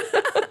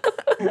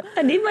it.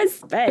 I need my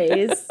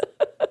space.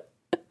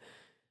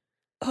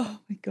 Oh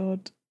my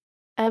god.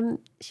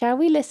 Shall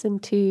we listen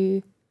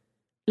to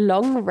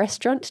Long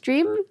Restaurant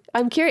Dream?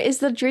 I'm curious, is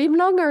the dream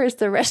long or is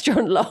the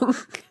restaurant long?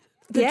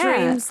 The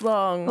dream's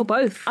long. Or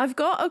both. I've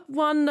got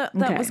one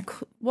that was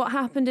what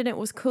happened in it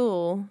was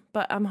cool,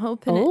 but I'm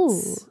hoping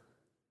it's...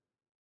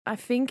 I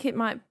think it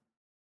might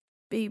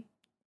be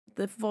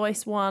the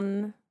voice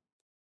 1_1.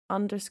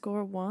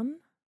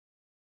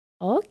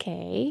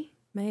 Okay.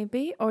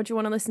 Maybe. Or do you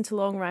want to listen to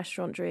Long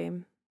Restaurant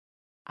Dream?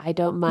 I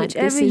don't mind.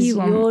 Whichever this is you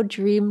want. your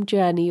dream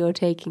journey you're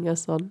taking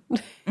us on.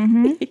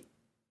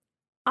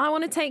 I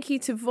want to take you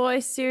to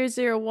voice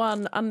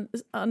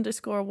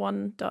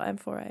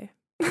 001_1.m4a.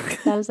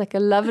 Sounds like a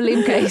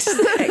lovely place.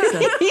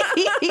 Excellent.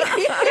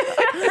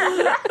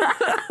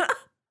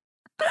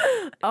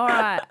 All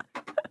right.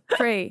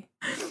 3,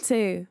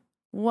 2,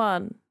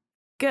 1,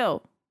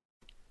 go.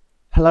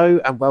 Hello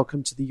and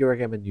welcome to the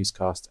Eurogamer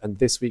Newscast, and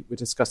this week we're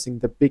discussing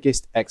the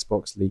biggest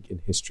Xbox leak in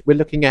history. We're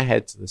looking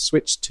ahead to the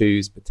Switch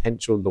 2's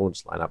potential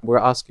launch lineup. We're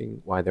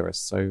asking why there are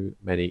so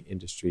many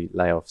industry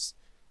layoffs,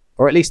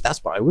 or at least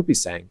that's what I would be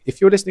saying.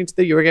 If you're listening to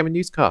the Eurogamer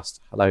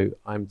Newscast, hello,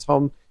 I'm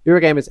Tom,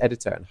 Eurogamer's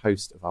editor and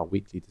host of our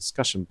weekly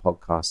discussion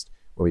podcast,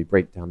 where we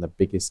break down the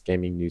biggest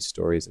gaming news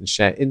stories and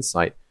share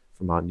insight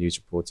from our news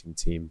reporting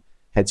team.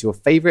 Head to your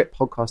favourite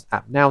podcast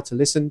app now to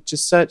listen.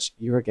 Just search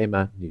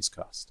Eurogamer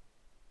Newscast.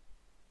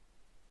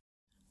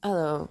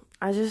 Hello.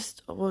 I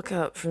just woke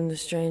up from the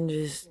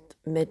strangest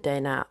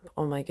midday nap.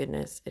 Oh my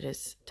goodness. It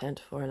is 10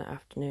 to 4 in the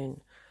afternoon.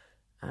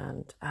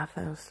 And I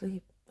fell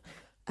asleep.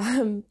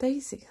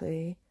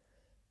 Basically,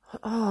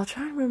 I'll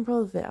try and remember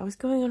all of it. I was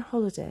going on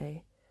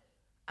holiday.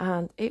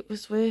 And it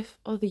was with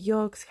all the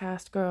Yogs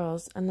cast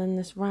girls. And then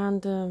this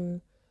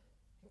random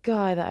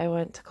guy that I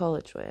went to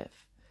college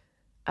with.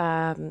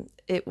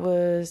 It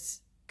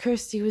was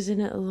Kirsty was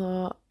in it a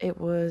lot. It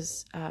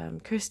was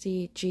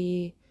Kirsty,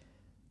 G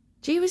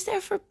was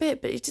there for a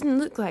bit, but it didn't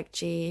look like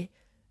G.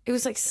 It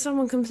was like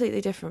someone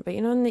completely different. But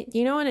you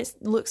know when it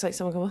looks like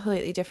someone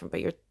completely different, but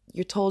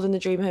you're told in the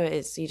dream who it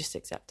is, so you just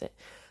accept it.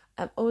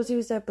 Ozzy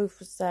was there, Boof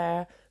was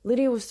there.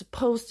 Lydia was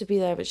supposed to be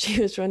there, but she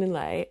was running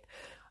late.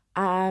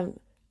 And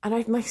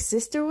my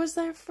sister was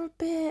there for a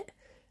bit,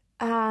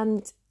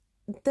 and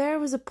there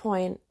was a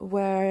point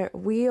where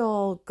we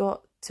all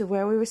got to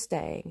where we were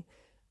staying,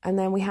 and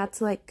then we had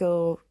to like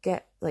go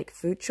get like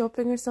food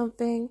shopping or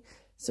something.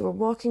 So we're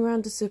walking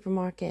around the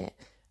supermarket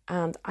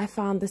and I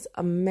found this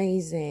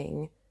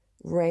amazing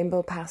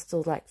rainbow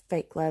pastel like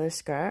fake leather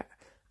skirt.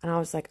 And I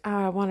was like,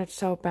 oh, I want it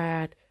so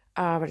bad.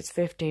 Oh, but it's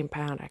 £15.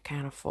 I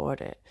can't afford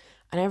it.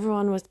 And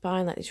everyone was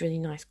buying like these really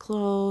nice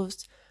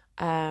clothes.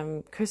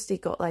 Christy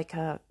got like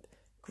a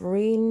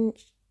green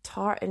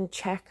tartan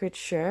checkered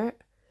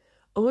shirt.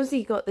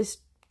 Ozzy got this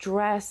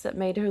dress that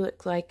made her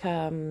look like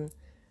an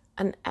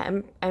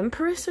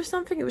empress or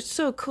something. It was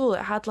so cool.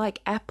 It had like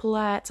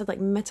epaulettes, had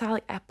like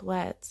metallic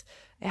epaulettes.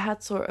 It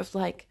had sort of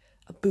like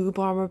a boob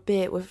armor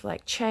bit with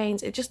like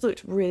chains. It just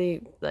looked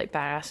really like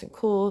badass and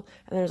cool.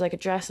 And there was like a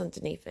dress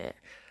underneath it.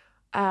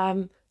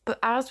 But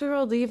as we were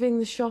all leaving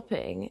the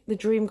shopping, the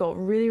dream got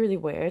really, really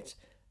weird.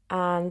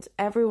 And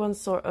everyone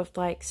sort of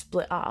like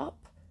split up.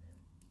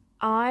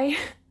 I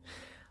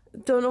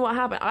don't know what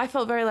happened. I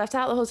felt very left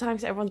out the whole time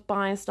because everyone's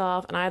buying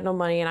stuff and I had no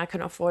money and I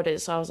couldn't afford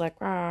it. So I was like,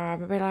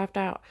 I'm a bit left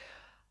out.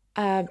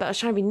 But I was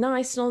trying to be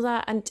nice and all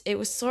that. And it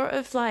was sort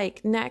of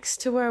like next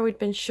to where we'd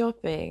been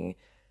shopping.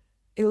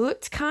 It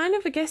looked kind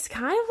of like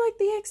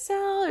the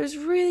Excel. It was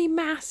really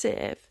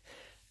massive.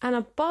 And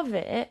above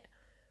it,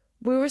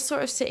 we were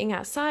sort of sitting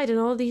outside and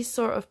all these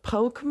sort of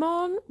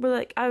Pokemon were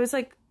like, I was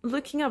like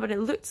looking up and it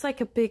looked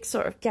like a big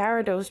sort of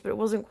Gyarados, but it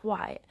wasn't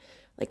quite.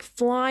 Like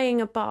flying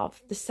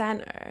above the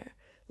center,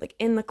 like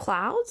in the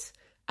clouds.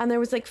 And there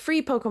was like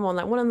 3 Pokemon,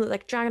 like one of them looked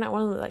like Dragonite,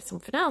 one of them looked like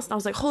something else. And I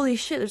was like, holy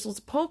shit, there's lots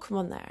of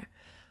Pokemon there.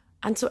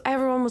 And so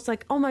everyone was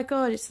like, oh my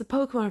God, it's the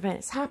Pokemon event,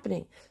 it's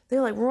happening. They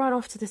like run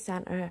off to the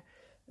center.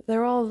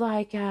 They're all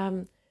like,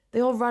 they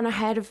all run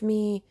ahead of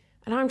me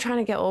and I'm trying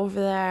to get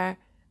over there.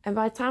 And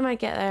by the time I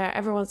get there,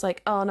 everyone's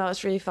like, oh no,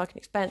 it's really fucking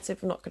expensive,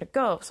 I'm not going to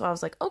go. So I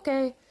was like,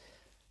 okay.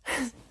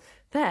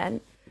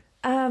 Then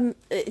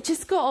it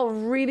just got all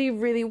really,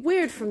 really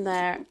weird from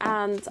there.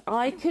 And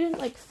I couldn't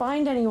like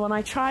find anyone.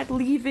 I tried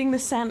leaving the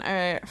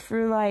center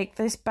through like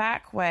this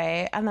back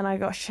way. And then I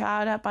got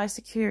shouted at by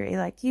security,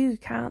 like, you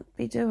can't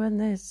be doing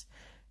this.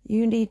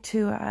 You need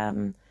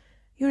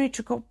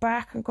to go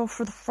back and go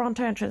for the front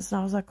entrance.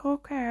 And I was like,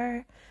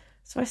 okay.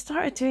 So I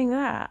started doing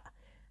that.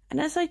 And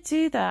as I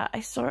do that,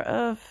 I sort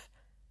of...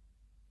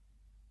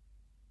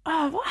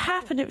 Oh, what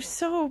happened? It was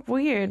so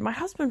weird. My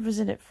husband was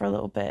in it for a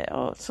little bit.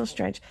 Oh, it's so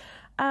strange.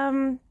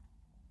 I'm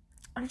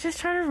just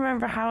trying to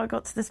remember how I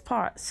got to this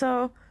part.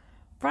 So,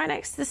 right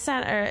next to the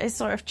center, it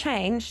sort of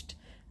changed.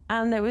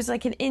 And there was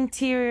like an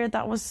interior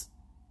that was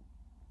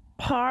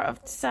part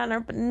of the center,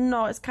 but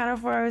no, it's kind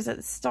of where I was at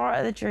the start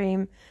of the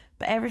dream.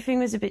 But everything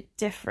was a bit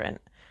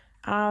different.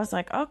 And I was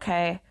like,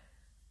 okay,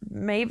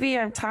 maybe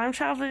I'm time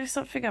traveling or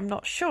something. I'm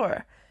not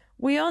sure.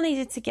 We all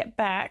needed to get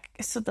back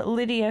so that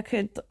Lydia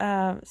could,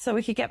 so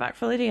we could get back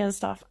for Lydia and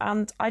stuff.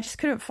 And I just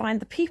couldn't find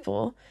the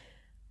people.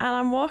 And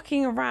I'm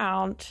walking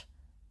around.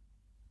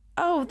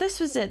 Oh, this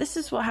was it. This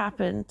is what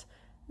happened.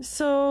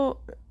 So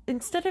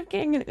instead of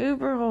getting an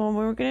Uber home,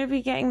 we were going to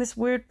be getting this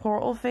weird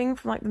portal thing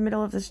from like the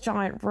middle of this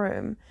giant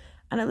room.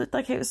 And it looked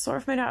like it was sort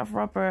of made out of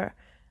rubber.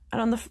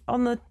 And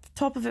on the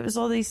top of it was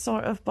all these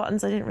sort of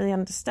buttons I didn't really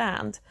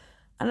understand.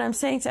 And I'm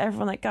saying to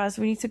everyone, like, guys,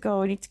 we need to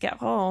go. We need to get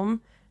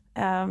home.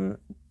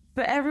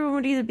 But everyone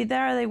would either be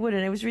there or they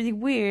wouldn't. It was really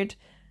weird.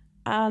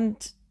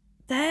 And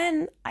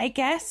then I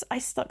guess I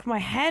stuck my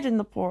head in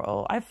the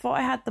portal. I thought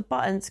I had the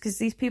buttons because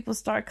these people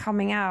started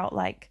coming out.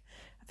 Like,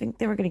 I think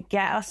they were going to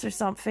get us or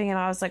something. And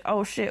I was like,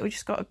 oh shit, we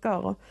just got to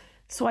go.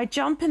 So I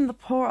jump in the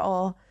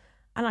portal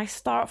and I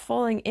start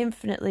falling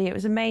infinitely. It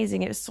was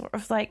amazing. It was sort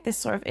of like this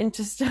sort of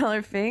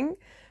interstellar thing.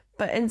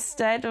 But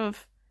instead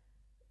of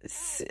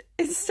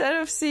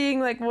seeing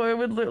like what it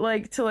would look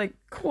like to like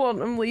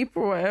quantum leap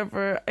or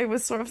whatever, it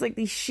was sort of like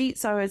these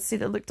sheets I would see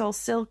that looked all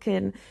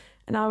silken,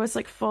 and I was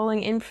like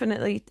falling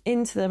infinitely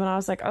into them. And I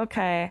was like,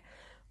 okay,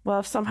 well,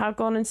 I've somehow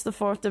gone into the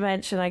 4th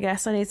dimension. I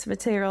guess I need to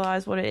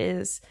materialize what it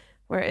is,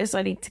 where it is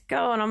I need to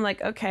go. And I'm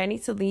like, okay, I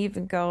need to leave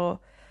and go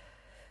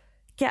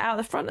get out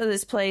the front of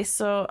this place.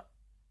 So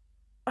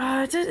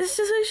this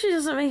just actually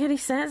doesn't make any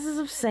sense as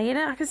I'm saying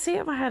it. I can see it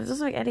in my head. It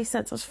doesn't make any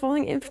sense. I was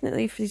falling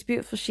infinitely for these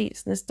beautiful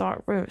sheets in this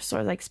dark room,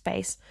 sort of like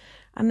space.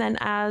 And then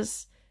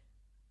as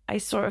I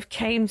sort of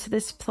came to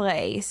this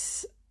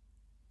place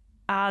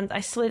and I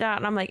slid out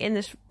and I'm like in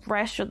this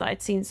restaurant that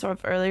I'd seen sort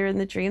of earlier in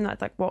the dream that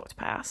I'd like walked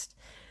past.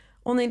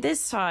 Only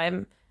this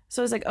time,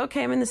 so I was like,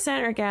 okay, I'm in the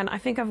center again. I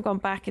think I've gone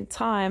back in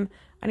time.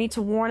 I need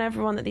to warn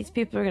everyone that these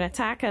people are going to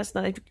attack us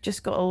and that they've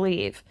just got to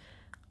leave.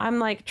 I'm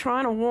like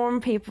trying to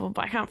warn people,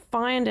 but I can't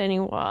find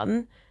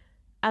anyone.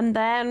 And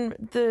then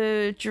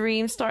the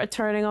dream started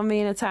turning on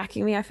me and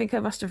attacking me. I think I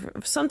must have...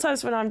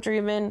 Sometimes when I'm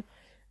dreaming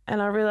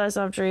and I realize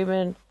I'm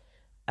dreaming,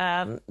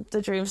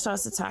 the dream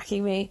starts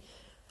attacking me.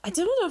 I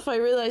don't know if I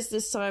realized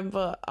this time,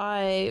 but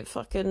I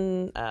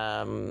fucking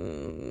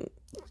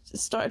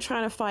started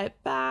trying to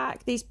fight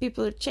back. These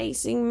people are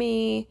chasing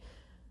me.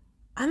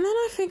 And then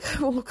I think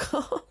I woke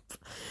up.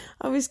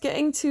 I was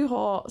getting too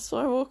hot, so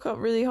I woke up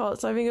really hot.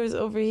 So I think I was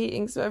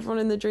overheating, so everyone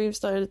in the dream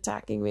started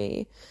attacking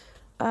me.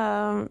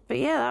 But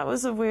yeah, that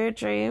was a weird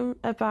dream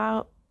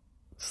about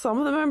some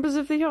of the members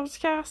of the host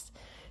cast.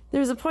 there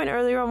was a point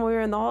earlier on we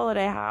were in the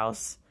holiday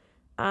house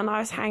and I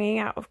was hanging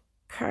out with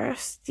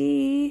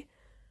Kirsty,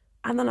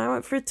 and then I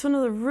went to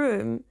another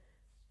room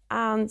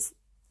and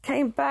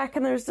came back,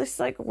 and there was this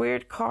like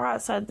weird car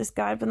outside. This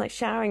guy had been like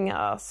shouting at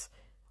us,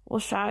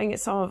 shouting at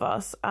some of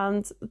us,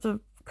 and the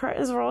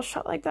curtains were all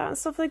shut like that and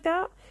stuff like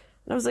that.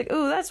 And I was like,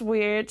 oh, that's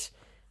weird.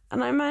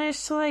 And I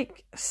managed to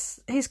like,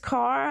 his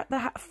car,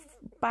 the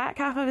back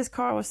half of his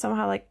car was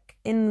somehow like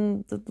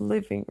in the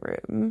living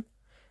room.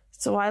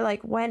 So I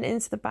like went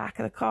into the back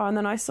of the car, and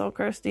then I saw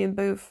Kirsty and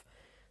Booth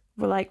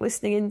were like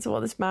listening into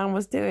what this man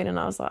was doing, and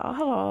I was like, oh,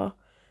 hello.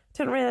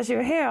 Didn't realize you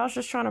were here. I was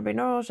just trying to be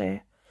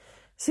nosy.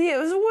 So yeah,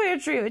 it was a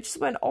weird dream. It just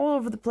went all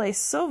over the place.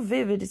 So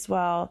vivid as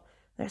well.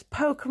 There's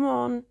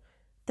Pokemon.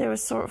 There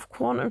was sort of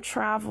quantum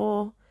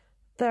travel.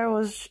 There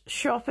was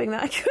shopping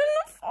that I couldn't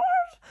afford.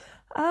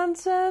 And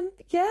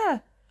yeah,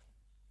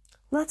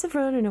 lots of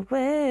running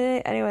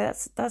away. Anyway,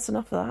 that's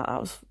enough of that.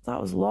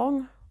 That was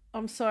long.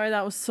 I'm sorry,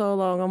 that was so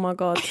long. Oh my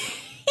god.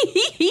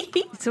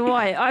 So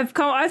why? I've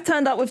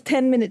turned up with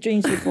 10-minute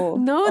dreams before.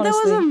 No, honestly. that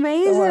was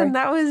amazing.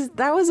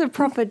 That was a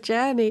proper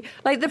journy.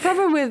 Like the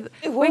problem with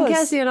when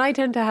Cassie and I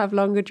tend to have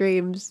longer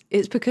dreams,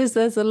 it's because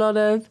there's a lot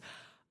of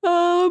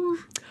there.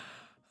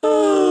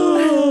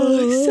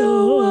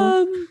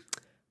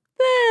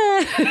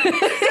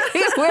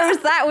 Whereas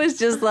that was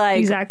just like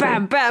exactly.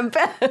 Bam, bam,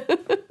 bam.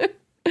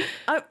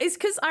 It's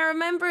because I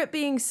remember it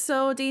being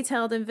so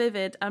detailed and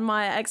vivid, and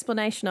my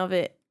explanation of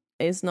it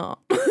is not.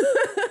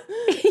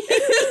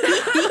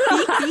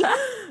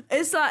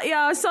 It's like,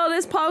 yeah, I saw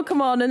this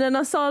Pokemon and then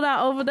I saw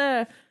that over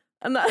there.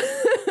 And that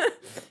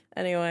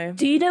anyway.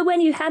 Do you know when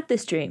you had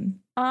this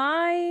dream?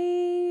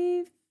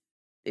 When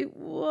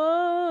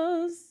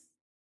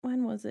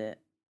was it?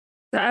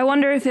 I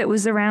wonder if it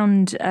was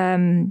around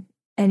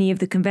any of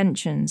the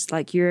conventions,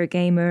 like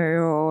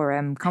Eurogamer or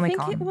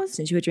Comic-Con,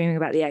 since you were dreaming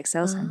about the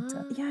XL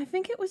Center. Yeah, I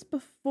think it was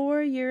before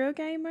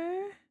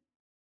Eurogamer.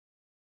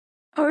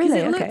 Oh, really?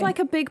 Because it looked like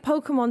a big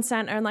Pokemon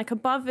center, and like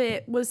above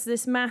it was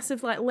this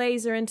massive like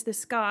laser into the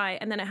sky,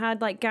 and then it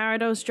had like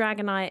Gyarados,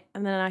 Dragonite,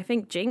 and then I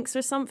think Jinx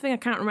or something. I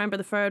can't remember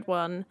the third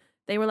one.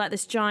 They were like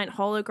this giant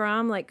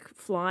hologram like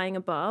flying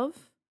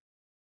above.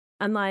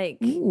 And like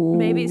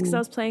maybe it's because I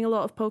was playing a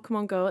lot of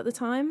Pokemon Go at the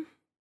time,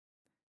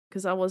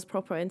 because I was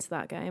proper into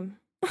that game.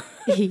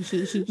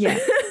 Yeah.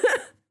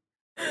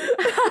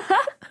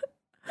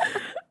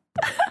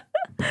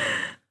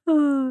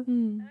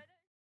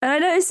 And I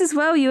noticed as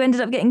well you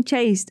ended up getting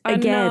chased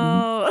again. I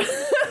know.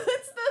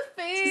 It's the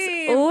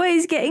theme. Just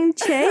always getting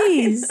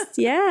chased.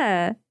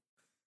 Yeah.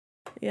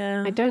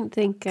 Yeah. I don't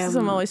think because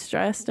I'm always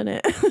stressed in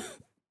it.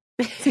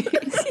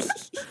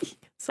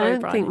 Sorry, I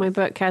don't think my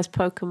book has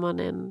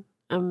Pokemon in.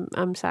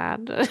 I'm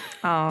sad.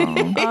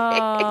 Oh.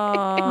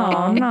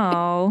 Oh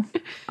no.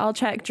 I'll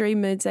check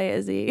Dream Moods A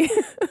to Z. Oh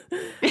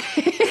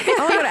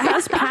my god, it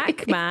has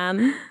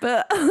Pac-Man,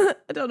 but I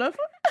don't know.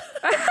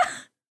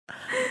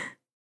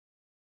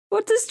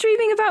 What does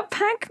dreaming about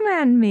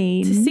Pac-Man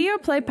mean? To see or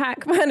play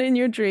Pac-Man in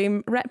your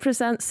dream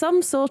represents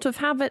some sort of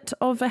habit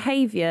or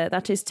behavior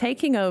that is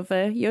taking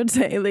over your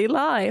daily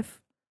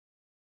life.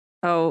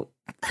 Oh.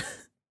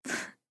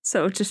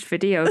 So just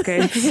video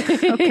games.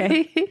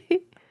 Okay.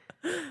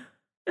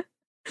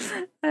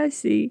 I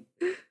see.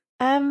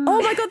 Oh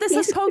my god, this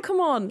is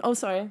Pokemon. Oh,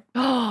 sorry.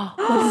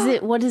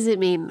 What does it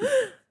mean?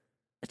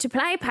 To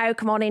play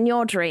Pokemon in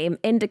your dream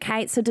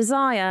indicates a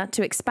desire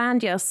to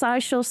expand your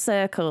social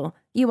circle.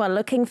 You are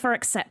looking for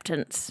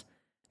acceptance.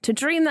 To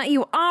dream that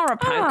you are a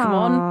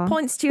Pokemon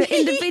points to your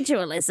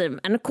individualism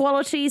and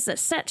qualities that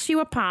sets you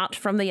apart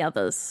from the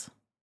others.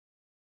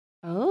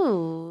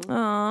 Oh.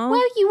 Aww.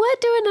 Well, you were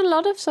doing a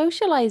lot of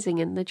socializing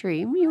in the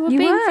dream. You were being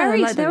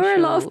very social. There were a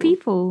lot of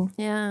people.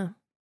 Yeah.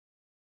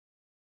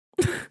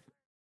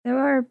 There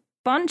were a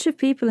bunch of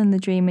people in the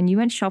dream, and you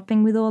went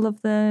shopping with all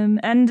of them.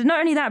 And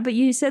not only that, but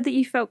you said that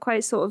you felt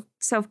quite sort of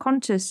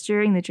self-conscious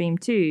during the dream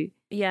too.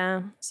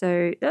 Yeah.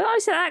 So I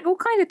said that all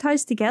kind of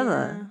ties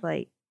together. Yeah.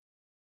 Like,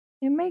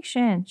 it makes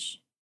sense.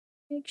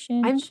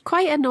 I'm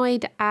quite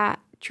annoyed at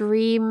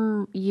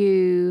Dream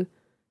you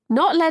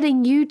not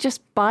letting you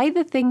just buy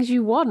the things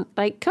you want.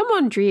 Like, come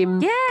on,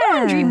 Dream. Yeah. Come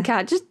on, Dream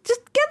Cat. Just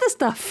get the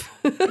stuff.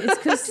 It's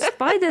because just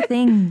buy the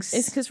things.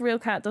 It's because Real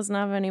Cat doesn't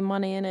have any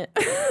money in it.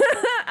 And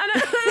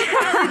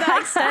apparently that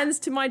extends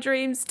to my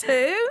dreams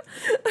too.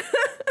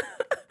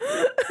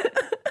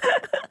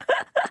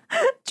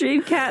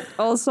 Dream Cat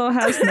also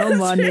has no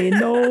money.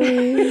 No.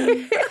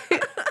 You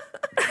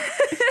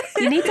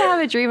need to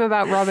have a dream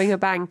about robbing a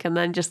bank and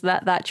then just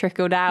let that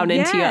trickle down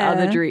into your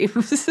other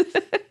dreams.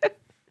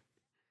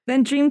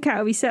 Then Dream Cat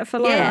will be set for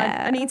life.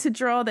 Yeah, I need to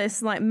draw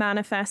this, like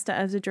manifest it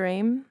as a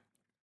dream.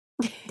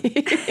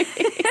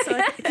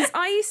 Because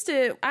I used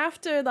to,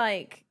 after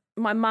like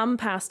my mum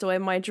passed away,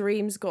 my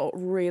dreams got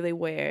really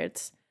weird.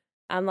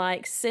 And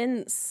like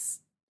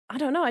since, I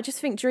don't know, I just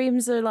think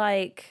dreams are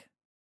like,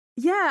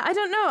 yeah, I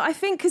don't know. I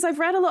think because I've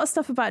read a lot of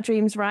stuff about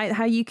dreams, right?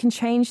 How you can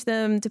change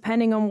them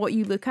depending on what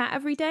you look at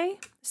every day.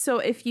 So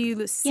if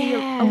you see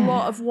a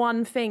lot of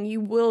one thing, you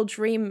will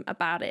dream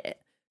about it.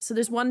 So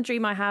there's one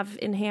dream I have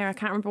in here. I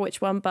can't remember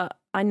which one, but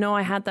I know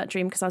I had that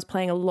dream because I was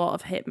playing a lot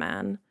of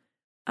Hitman.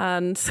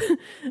 And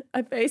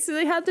I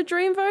basically had the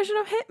dream version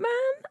of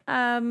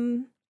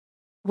Hitman.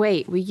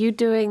 Wait, were you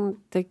doing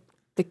the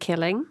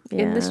killing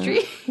in the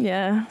street?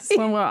 Yeah, it's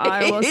one where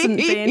I wasn't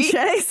being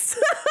chased.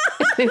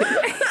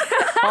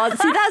 Oh,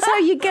 see, that's how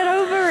you get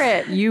over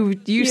it. You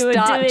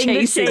start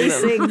chasing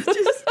them.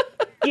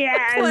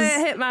 Yes. Play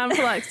a Hitman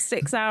for like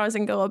 6 hours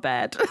and go to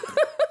bed.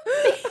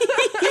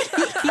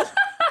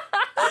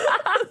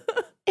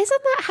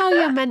 Isn't that how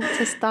you're meant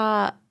to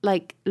start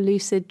like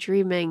lucid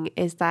dreaming?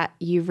 Is that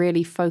you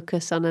really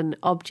focus on an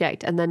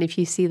object, and then if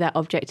you see that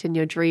object in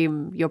your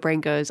dream, your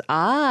brain goes,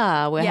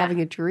 we're having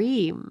a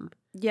dream.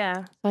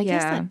 Yeah. So I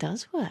guess that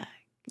does work.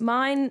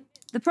 The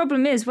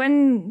problem is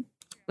when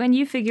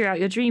you figure out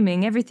you're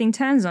dreaming, everything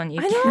turns on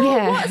you. I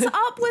know. What's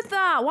up with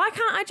that? Why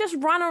can't I just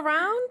run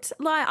around?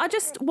 Like, I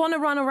just want to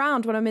run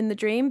around when I'm in the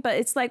dream, but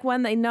it's like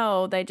when they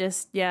know, they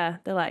just, they're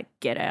like,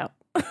 get out.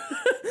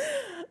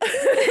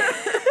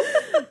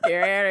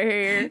 Get out of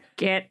here.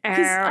 Get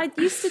out. I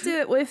used to do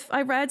it with,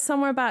 I read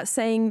somewhere about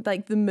saying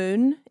like the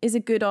moon is a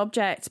good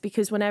object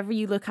because whenever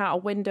you look out a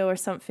window or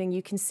something,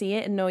 you can see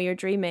it and know you're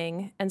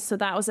dreaming. And so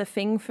that was a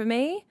thing for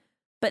me.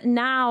 But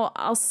now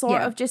I'll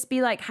sort of just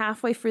be like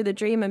halfway through the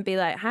dream and be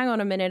like, hang on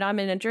a minute, I'm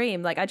in a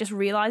dream. Like I just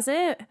realize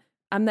it.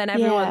 And then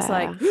everyone's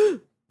like,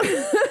 and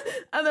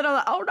then I'm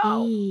like, oh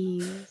no.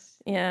 Jeez.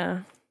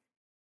 Yeah.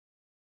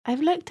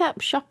 I've looked up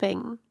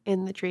shopping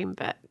in the dream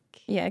book.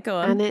 Yeah, go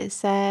on. And it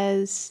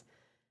says,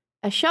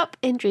 a shop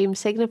in dreams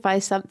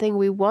signifies something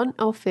we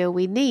want or feel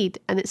we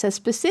need. And it says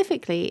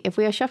specifically, if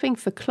we are shopping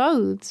for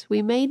clothes,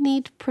 we may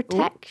need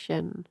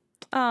protection.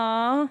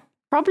 Aww.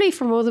 Probably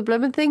from all the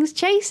blooming things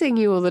chasing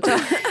you all the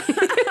time.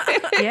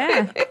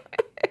 Yeah.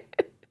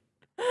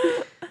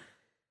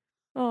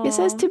 It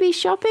says to be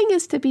shopping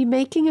is to be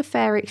making a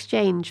fair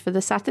exchange for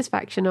the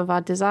satisfaction of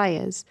our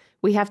desires.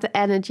 We have the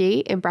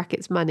energy, in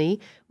brackets money,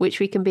 which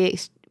can be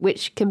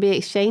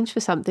exchanged for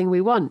something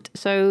we want.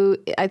 So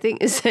I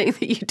think it's saying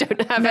that you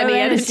don't have any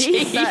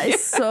energy. That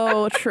is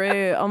so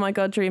true. Oh my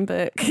God, dream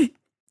book. You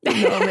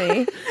know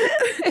me.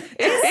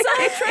 It's so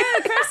true.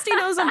 Kirsty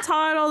knows I'm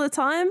tired all the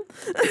time.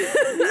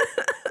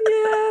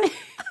 Yeah.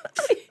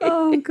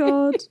 Oh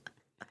God.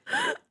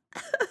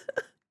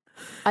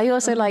 I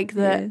also like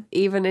that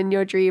even in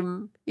your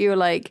dream, you were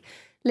like,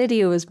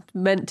 Lydia was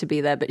meant to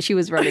be there, but she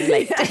was running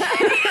late.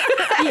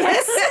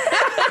 Yes.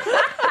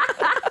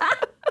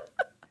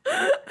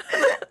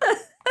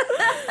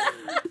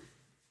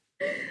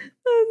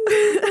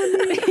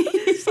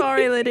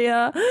 Sorry,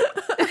 Lydia.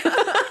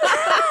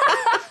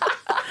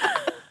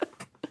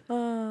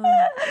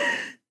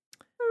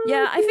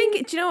 Yeah, I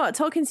think, do you know what?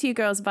 Talking to you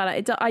girls about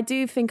it, I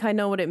do think I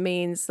know what it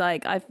means.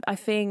 Like, I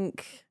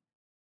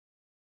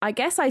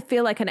guess I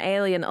feel like an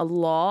alien a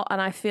lot, and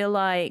I feel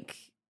like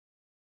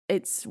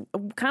it's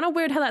kind of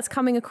weird how that's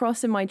coming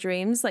across in my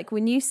dreams. Like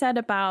when you said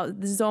about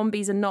the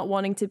zombies and not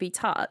wanting to be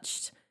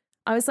touched,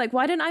 I was like,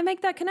 why didn't I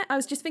make that I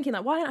was just thinking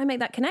like, why didn't I make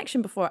that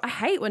connection before? I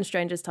hate when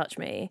strangers touch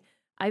me.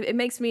 It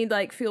makes me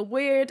like feel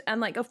weird, and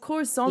like, of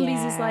course,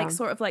 zombies is like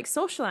sort of like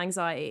social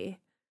anxiety,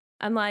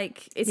 and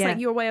like it's like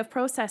your way of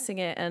processing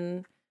it,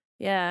 and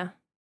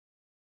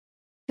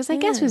because I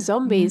guess with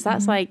zombies,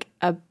 that's like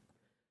a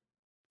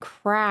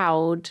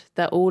crowd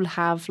that all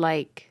have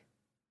like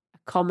a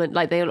common,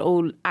 like they're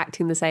all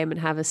acting the same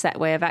and have a set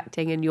way of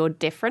acting, and you're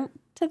different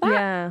to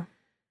that.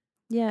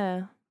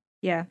 Yeah.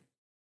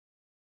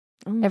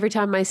 Every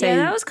time I say,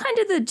 that was kind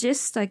of the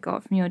gist I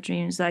got from your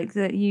dreams, like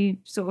that you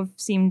sort of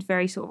seemed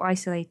very sort of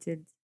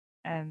isolated.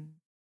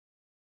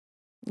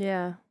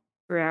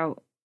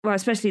 Throughout, well,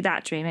 especially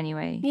that dream,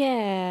 anyway.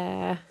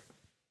 Yeah.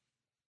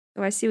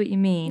 So I see what you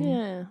mean.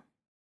 Yeah.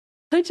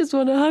 I just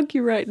want to hug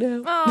you right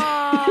now.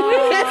 Oh,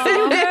 we're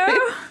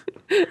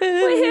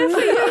here for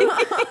you.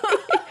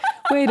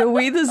 Wait, are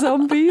we the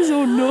zombies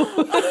or no?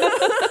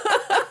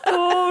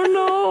 Oh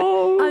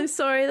no! I'm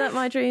sorry that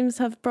my dreams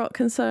have brought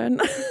concern.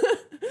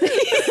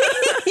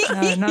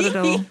 No, not at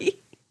all.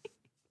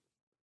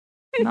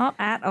 Not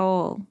at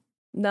all.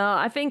 No,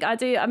 I think I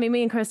do. I mean,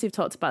 me and Kirsty have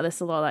talked about this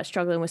a lot, like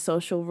struggling with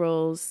social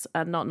rules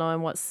and not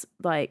knowing what's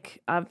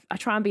like. I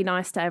try and be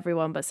nice to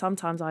everyone, but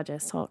sometimes I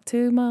just talk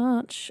too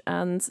much,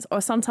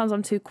 or sometimes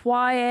I'm too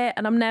quiet,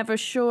 and I'm never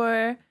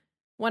sure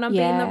when I'm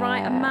being the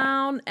right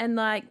amount, and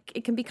like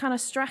it can be kind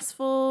of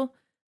stressful,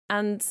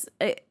 and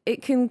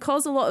it can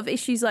cause a lot of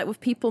issues, like with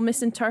people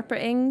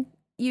misinterpreting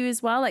you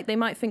as well. Like they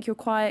might think you're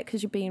quiet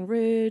because you're being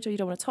rude or you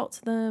don't want to talk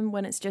to them,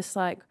 when it's just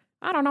like,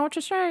 I don't know what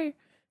to say.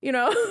 You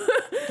know?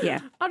 Yeah.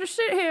 I'll just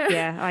sit here.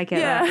 Yeah, I get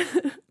that.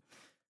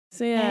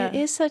 So yeah. It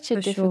is such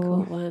a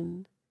difficult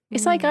one.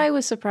 It's like I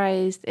was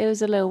surprised. It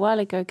was a little while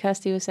ago,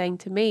 Kirsty was saying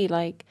to me,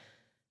 like,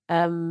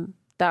 that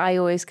I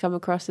always come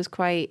across as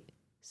quite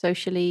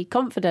socially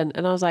confident.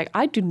 And I was like,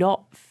 I do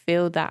not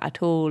feel that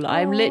at all.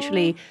 I'm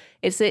literally,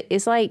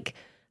 it's like,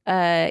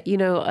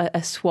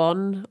 a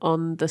swan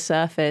on the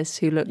surface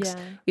who looks,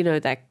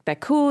 they're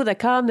cool, they're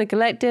calm, they're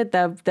collected,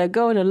 they're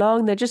going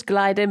along, they're just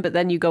gliding, but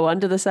then you go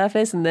under the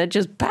surface and they're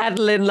just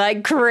paddling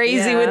like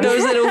crazy with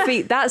those little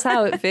feet. That's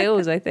how it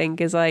feels, I think,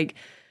 is like,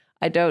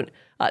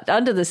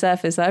 under the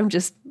surface, I'm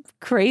just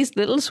crazed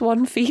little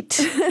swan feet.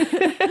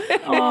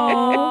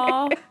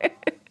 Aww.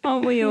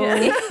 Aren't we all?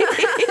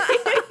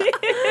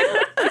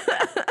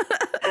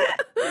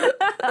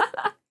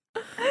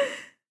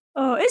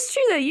 Oh, it's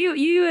true that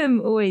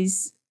you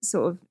always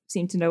sort of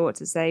seem to know what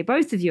to say.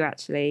 Both of you,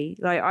 actually.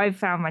 Like, I've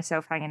found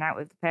myself hanging out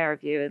with the pair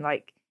of you, and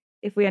like,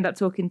 if we end up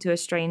talking to a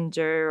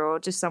stranger or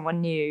just someone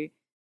new,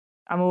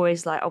 I'm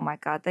always like, oh my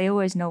God, they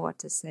always know what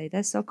to say.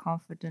 They're so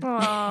confident.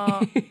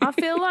 Oh, I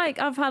feel like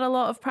I've had a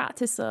lot of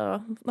practice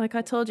though. Like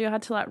I told you, I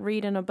had to like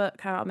read in a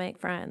book how to make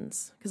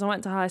friends because I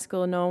went to high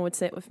school and no one would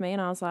sit with me,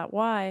 and I was like,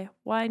 why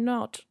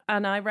not?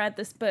 And I read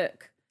this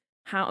book,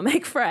 How to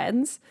Make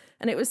Friends,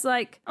 and it was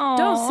like,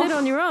 don't sit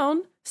on your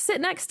own, sit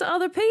next to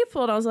other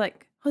people. And I was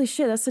like, holy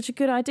shit, that's such a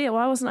good idea.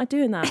 Why wasn't I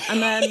doing that?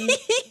 And then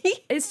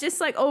it's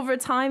just like over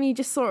time you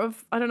just sort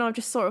of, I don't know, I've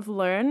just sort of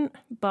learned.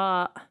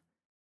 But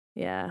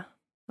yeah,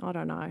 I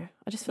don't know.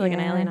 I just feel like an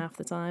alien half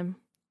the time.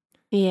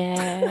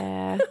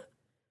 Yeah.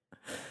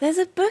 There's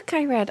a book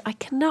I read. I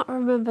cannot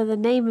remember the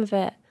name of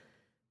it,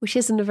 which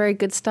isn't a very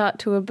good start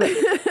to a book.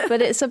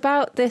 But it's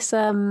about this,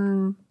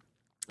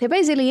 it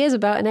basically is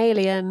about an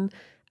alien.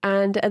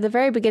 And at the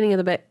very beginning of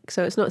the book,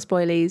 so it's not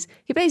spoilies,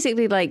 he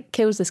basically like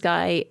kills this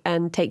guy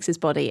and takes his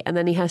body, and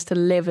then he has to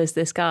live as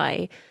this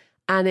guy.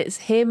 And it's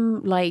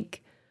him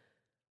like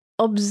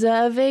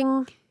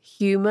observing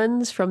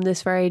humans from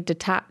this very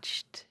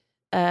detached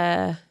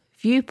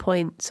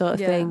viewpoint sort of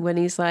thing, when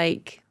he's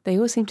like, they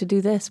all seem to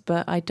do this,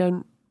 but I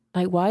don't,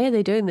 like, why are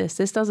they doing this?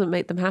 This doesn't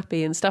make them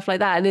happy and stuff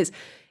like that. And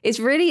it's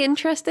really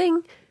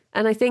interesting.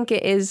 And I think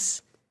it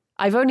is,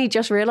 I've only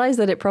just realized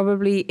that it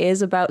probably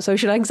is about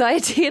social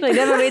anxiety, and I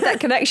never made that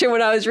connection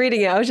when I was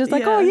reading it. I was just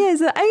like, oh yeah,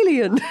 it's an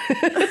alien.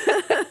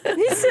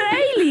 It's an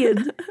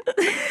alien.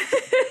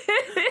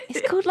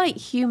 It's called like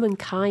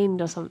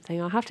Humankind or something.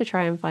 I'll have to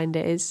try and find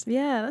it.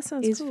 That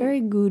sounds It's cool.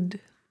 very good.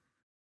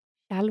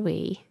 Shall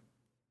we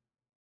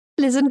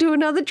listen to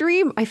another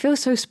dream? I feel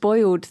so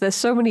spoiled. There's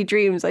so many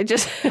dreams. I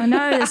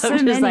know, there's so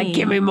I'm just many. like,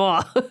 give me more.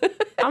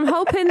 I'm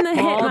hoping the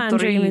More Hitman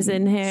dream is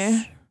in dreams.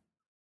 here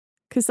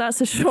because that's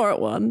a short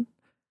one.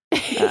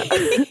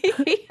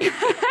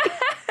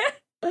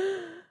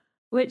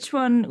 Which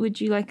one would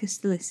you like us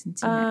to listen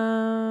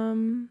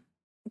to?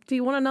 Do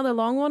you want another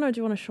long one or do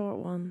you want a short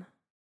one?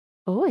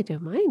 Oh, I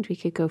don't mind. We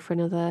could go for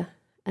another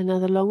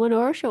long one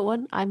or a short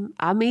one.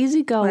 I'm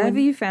easy going. Whatever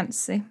you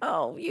fancy.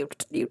 Oh, you're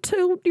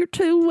too.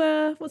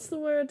 What's the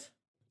word?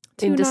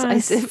 Too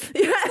indecisive.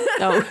 Nice.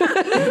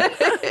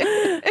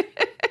 Oh.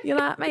 You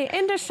like me?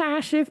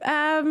 Indecisive.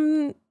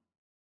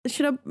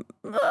 Should I?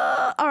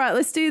 All right,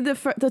 let's do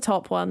the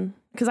top one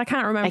because I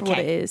can't remember what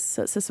it is,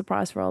 so it's a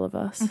surprise for all of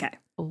us. Okay.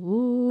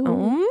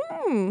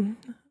 Ooh.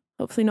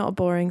 Hopefully not a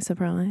boring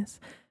surprise.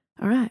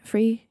 All right,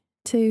 3,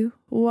 2,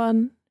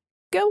 1,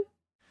 go.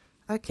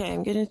 Okay,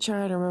 I'm gonna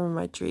try to remember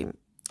my dream.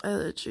 I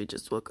literally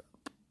just woke up.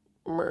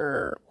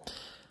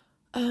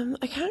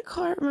 I can't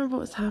quite remember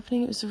what was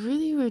happening. It was a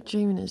really weird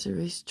dream, and it was a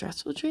really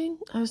stressful dream.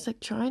 I was like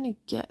trying to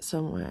get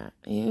somewhere.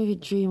 You know, a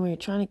dream where you're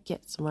trying to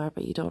get somewhere,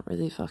 but you don't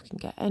really fucking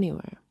get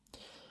anywhere.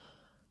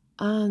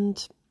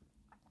 And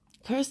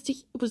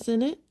Kirsty was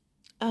in it.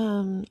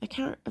 I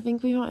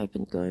think we might have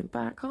been going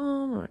back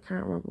home, or I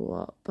can't remember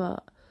what,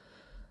 but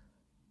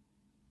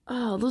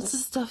lots of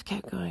stuff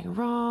kept going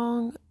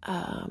wrong.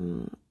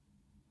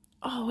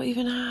 What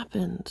even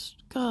happened?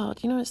 God,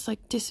 it's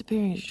like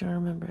disappearing as you try to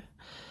remember it.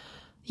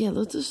 Yeah,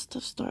 lots of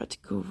stuff started to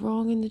go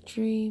wrong in the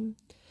dream.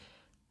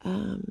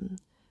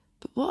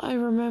 But what I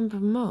remember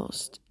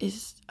most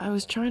is I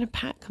was trying to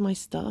pack my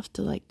stuff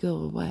to like go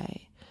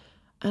away,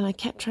 and I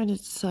kept trying to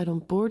decide on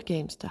board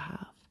games to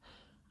have.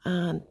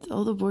 And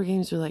all the board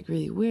games were like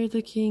really weird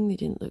looking. They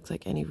didn't look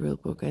like any real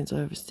board games I've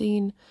ever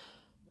seen.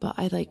 But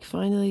I like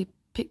finally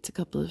picked a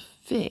couple of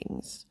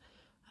things.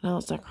 And I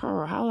was like,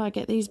 how do I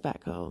get these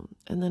back home?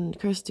 And then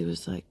Kirsty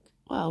was like,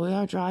 well, we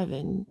are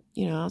driving.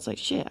 I was like,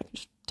 shit, I can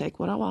just take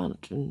what I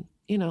want and,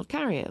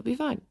 carry it. It'll be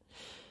fine.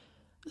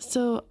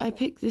 So I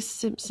picked this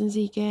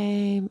Simpsons-y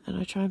game, and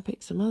I try and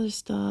pick some other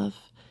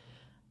stuff.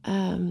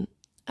 And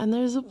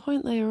there's a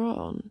point later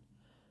on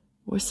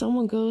where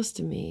someone goes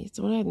to me,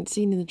 someone I hadn't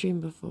seen in the dream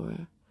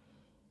before.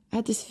 I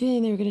had this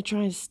feeling they were going to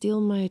try and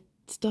steal my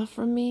stuff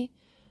from me.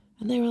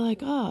 And they were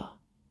like, oh,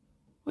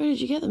 where did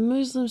you get the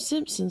Muslim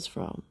Simpsons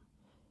from?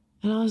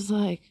 And I was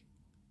like,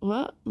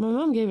 what? My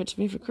mum gave it to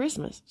me for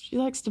Christmas. She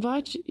likes to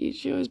buy,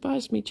 she always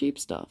buys me cheap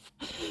stuff.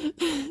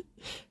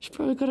 She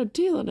probably got a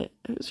deal on it.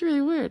 It was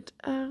really weird.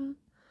 Oh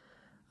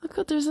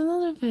God, there's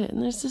another bit,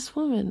 and there's this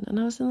woman, and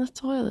I was in the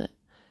toilet.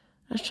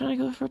 I was trying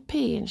to go for a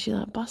pee, and she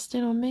like busted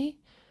in on me.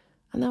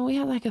 And then we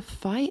had like a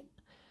fight.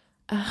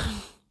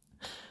 I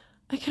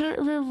can't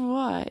remember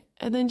why.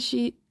 And then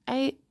she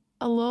ate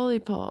a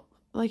lollipop,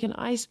 like an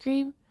ice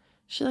cream.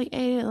 She like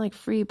ate it in like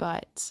 3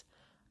 bites.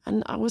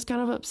 And I was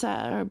kind of upset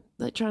at her,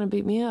 like, trying to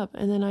beat me up.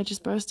 And then I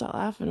just burst out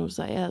laughing and was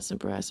like, yeah, that's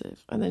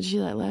impressive. And then she,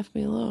 like, left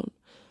me alone.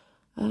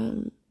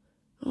 Oh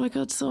my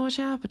God, so much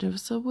happened. It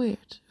was so weird.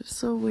 It was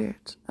so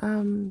weird.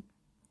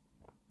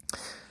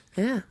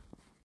 Yeah.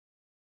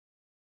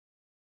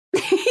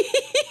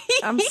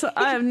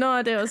 I have no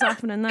idea what's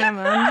happening there,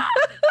 man.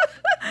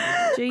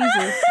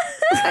 Jesus.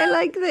 I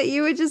like that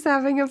you were just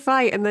having a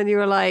fight and then you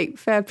were like,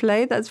 fair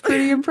play, that's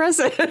pretty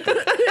impressive.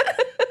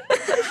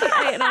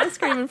 I ate an ice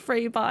cream and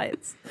 3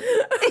 bites.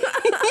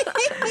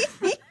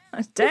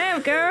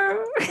 Damn,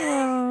 girl.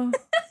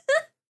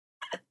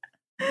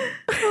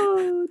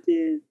 Oh,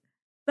 dear.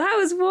 That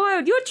was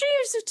wild. Your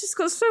dreams have just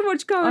got so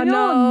much going I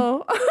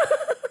know. on.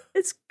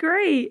 It's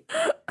great.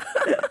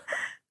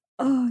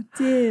 Oh,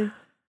 dear.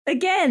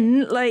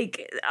 Again,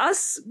 like,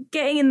 us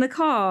getting in the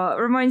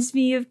car reminds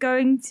me of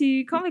going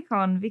to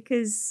Comic-Con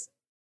because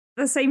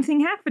the same thing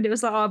happened. It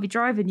was like, oh, I'll be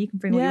driving, you can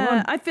bring what you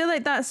want. I feel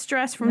like that's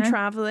stress from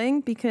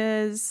traveling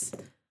because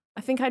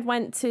I think I'd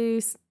went to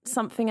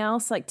something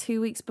else like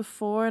 2 weeks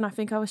before and I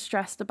think I was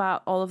stressed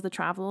about all of the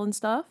travel and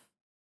stuff.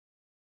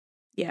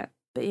 Yeah.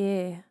 But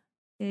yeah.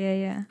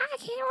 Yeah. I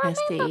can't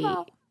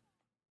remember.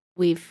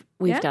 We've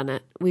done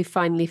it. We've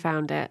finally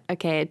found it.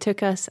 Okay, it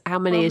took us, how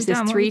many What is have we this?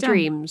 done? What 3 have we done?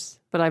 dreams.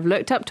 But I've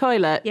looked up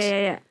toilet.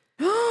 Yeah.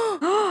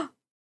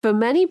 For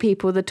many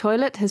people, the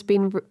toilet has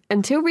been,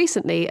 until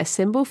recently, a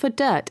symbol for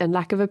dirt and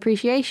lack of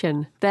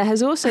appreciation. There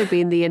has also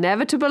been the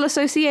inevitable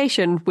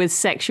association with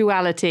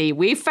sexuality.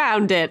 We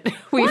found it.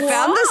 We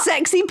found the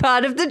sexy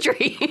part of the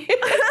dream.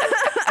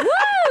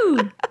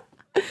 Woo!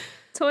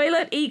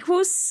 Toilet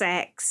equals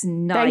sex.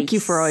 Nice. Thank you,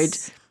 Freud.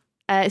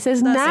 It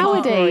says, That's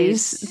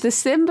nowadays, nice. the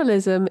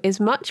symbolism is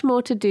much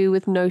more to do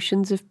with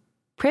notions of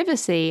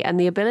privacy and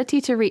the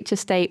ability to reach a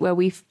state where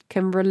we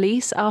can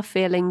release our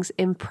feelings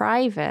in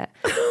private.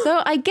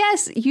 So I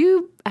guess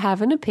you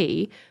having a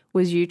pee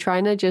was you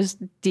trying to just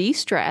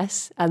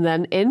de-stress and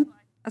then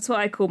That's what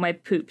I call my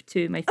poop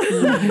too, my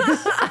feelings.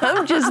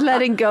 I'm just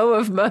letting go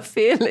of my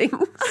feelings.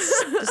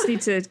 Just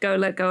need to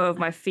let go of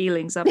my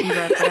feelings. I'll be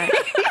right back.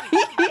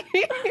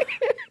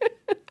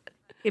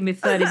 Give me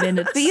 30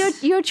 minutes.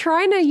 But you're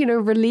trying to,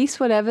 release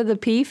whatever the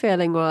pee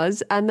feeling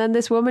was, and then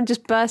this woman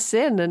just bursts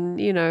in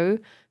and,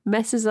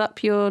 messes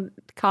up your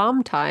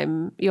calm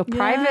time, your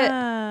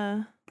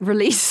private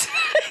release.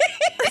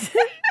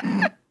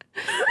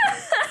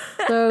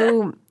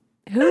 So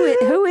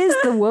who is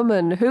the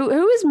woman? Who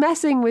is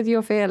messing with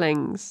your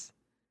feelings?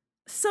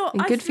 So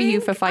And good for you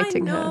for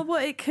fighting I know her.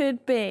 what it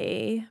could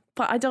be,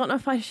 but I don't know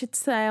if I should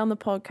say on the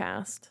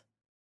podcast.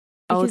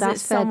 Oh, Because that's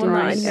it's fair someone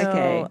that I dues. know,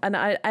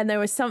 Okay. and there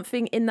was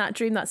something in that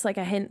dream that's like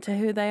a hint to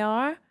who they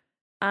are.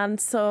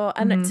 And so,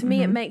 to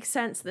me, it makes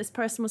sense. This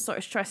person was sort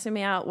of stressing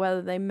me out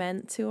whether they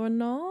meant to or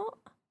not.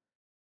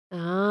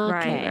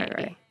 Okay.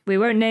 Right. We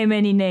won't name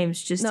any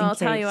names just in I'll case.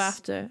 tell you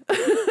after.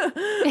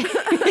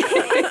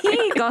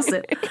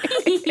 Gossip.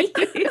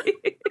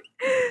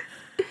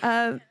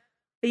 But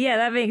yeah,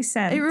 that makes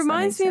sense. It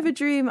reminds me of a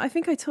dream. I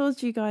think I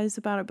told you guys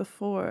about it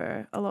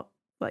before, a lot,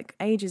 like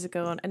ages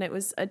ago. And it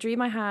was a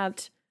dream I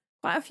had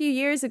quite a few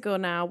years ago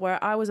now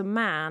where I was a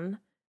man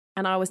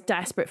and I was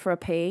desperate for a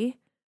pee.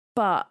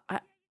 But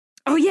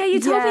Oh yeah, you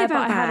told me about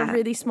but that. I had a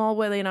really small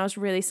willy and I was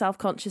really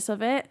self-conscious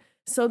of it.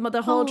 So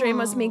the whole dream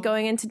was me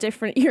going into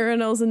different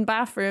urinals and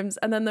bathrooms,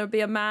 and then there'd be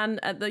a man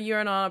at the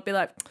urinal and I'd be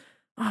like,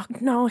 oh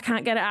no, I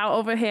can't get it out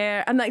over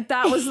here. And like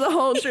that was the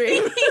whole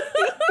dream.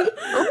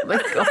 Oh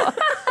my God.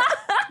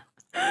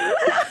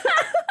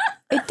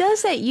 It does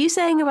say, you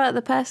saying about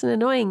the person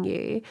annoying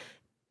you,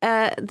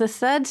 the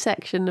third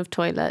section of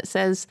toilet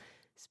says,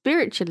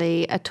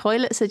 spiritually, a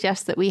toilet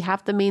suggests that we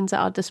have the means at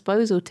our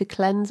disposal to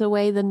cleanse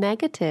away the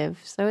negative.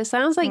 So it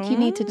sounds like you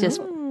need to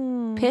just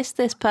piss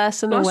this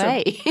person Flush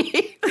away.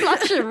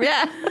 Flush him,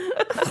 yeah.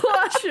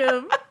 Flush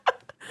him.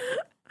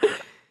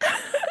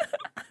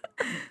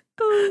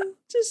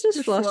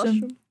 Just flush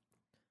them.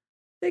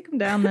 Take them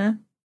down there.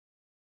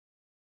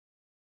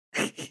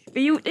 But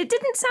it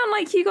didn't sound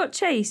like you got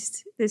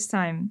chased this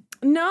time.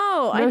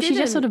 No, I No, didn't. she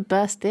just sort of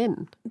burst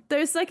in.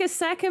 There's like a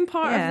second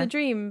part Yeah. of the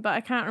dream, but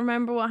I can't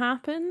remember what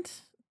happened.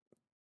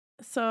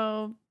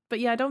 So, but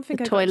yeah, I don't think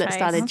The I toilet got chased.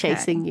 started Okay.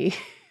 chasing you.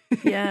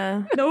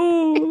 Yeah.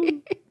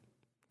 No.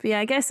 But yeah,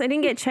 I guess I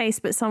didn't get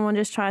chased, but someone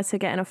just tried to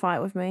get in a fight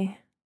with me.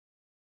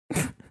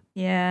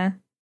 Yeah.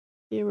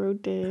 Hero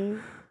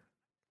dear.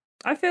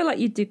 I feel like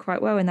you'd do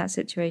quite well in that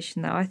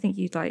situation, though. I think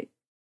you'd like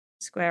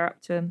square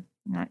up to him,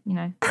 knock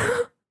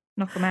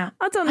him out.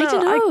 I don't know. I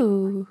don't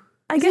know.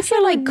 I Because guess if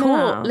you're like would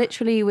caught now.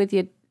 literally with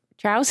your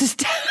trousers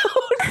down,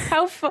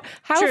 how True,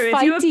 fighty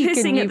if you were can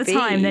pissing you at the be?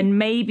 time, then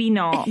maybe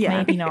not. Yeah.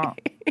 Maybe not.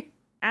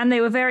 And they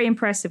were very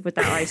impressive with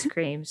that ice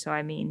cream, so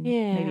I mean,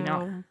 maybe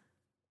not.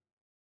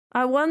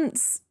 I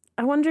once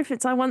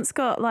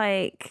got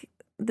like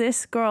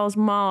this girl's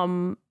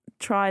mom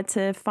tried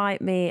to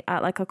fight me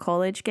at like a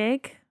college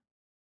gig.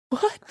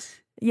 What?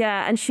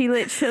 Yeah, and she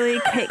literally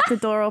kicked the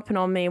door open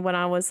on me when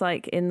I was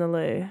like in the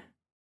loo.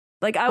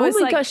 Like I Oh was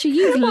my like, gosh,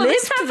 you've lived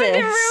this happened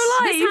in real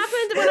life. This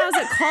happened when I was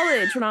at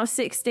college when I was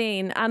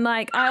 16, and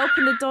like I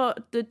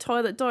opened the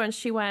toilet door, and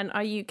she went,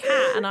 "Are you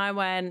Kat?" And I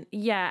went,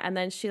 "Yeah," and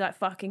then she like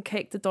fucking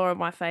kicked the door in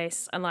my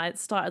face and like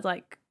started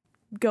like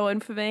going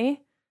for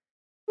me.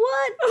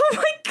 What? Oh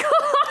my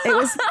god! It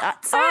was so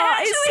it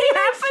actually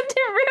happened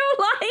in real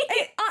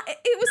life.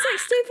 It was like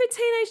stupid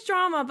teenage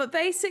drama, but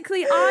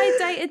basically I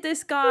dated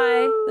this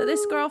guy that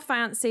this girl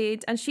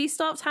fancied, and she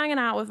stopped hanging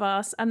out with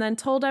us and then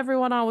told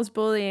everyone I was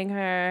bullying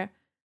her.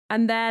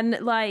 And then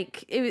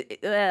like I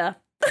don't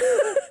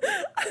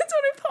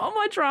want to put all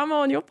my drama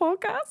on your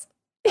podcast.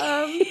 But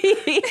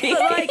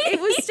like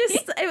it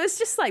was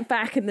just like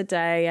back in the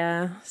day,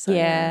 yeah. So,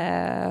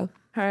 Yeah.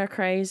 her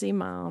crazy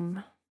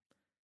mom.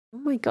 Oh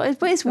my god!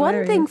 But it's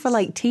one thing for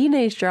like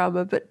teenage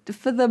drama, but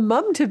for the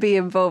mum to be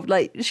involved,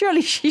 like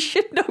surely she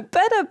should know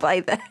better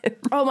by then.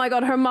 Oh my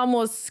god, her mum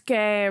was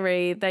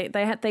scary. They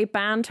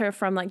banned her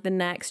from like the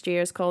next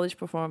year's college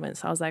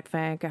performance. I was like,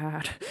 thank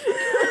God.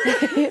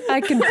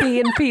 I can be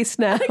in peace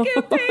now. I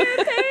can be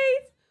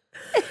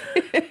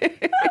in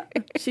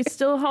peace. She's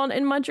still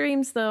haunting my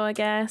dreams, though, I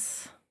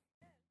guess.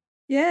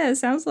 Yeah, it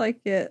sounds like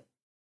it.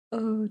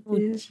 Oh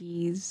dear.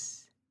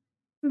 Jeez.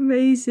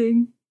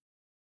 Amazing.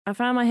 I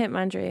found my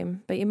Hitman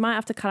dream, but you might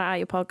have to cut it out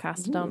your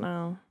podcast. I don't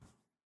know.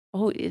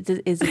 Oh, is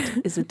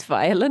it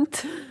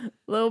violent?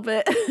 A little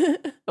bit.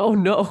 Oh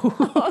no.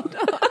 Oh,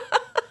 no.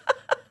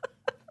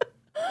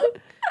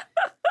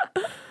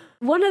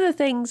 One of the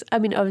things, I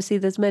mean, obviously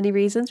there's many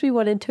reasons we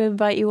wanted to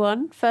invite you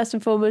on. First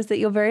and foremost, that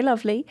you're very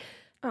lovely.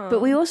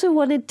 But we also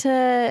wanted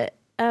to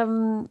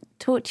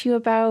talk to you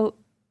about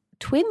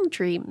twin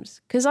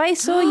dreams. Because I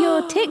saw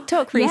your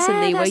TikTok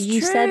recently where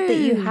you said that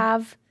you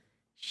have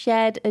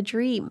shared a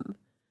dream.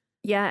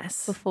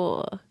 Yes.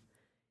 Before.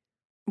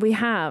 We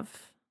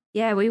have.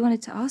 Yeah, we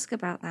wanted to ask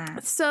about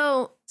that.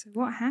 So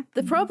what happened?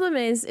 The problem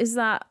is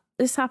that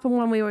this happened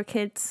when we were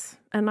kids,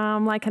 and now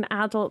I'm like an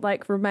adult,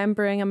 like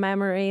remembering a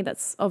memory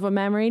that's of a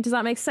memory. Does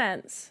that make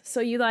sense? So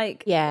you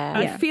like,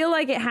 I feel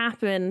like it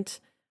happened,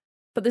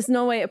 but there's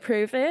no way to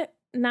prove it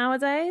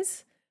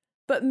nowadays.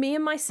 But me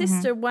and my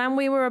sister, when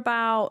we were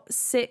about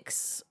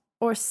 6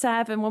 or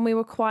 7, when we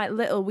were quite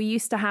little, we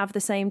used to have the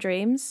same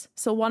dreams.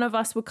 So one of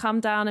us would come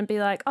down and be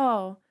like,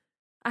 "Oh,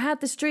 I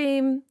had this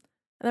dream and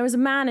there was a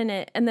man in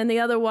it." And then the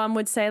other one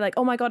would say like,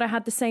 "Oh my God, I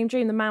had the same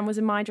dream. The man was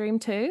in my dream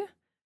too."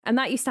 And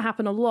that used to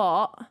happen a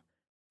lot.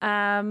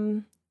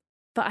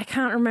 But I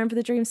can't remember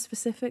the dream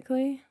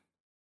specifically.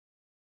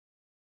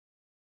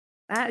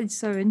 That is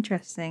so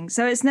interesting.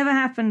 So it's never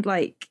happened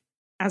like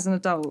as an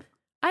adult?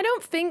 I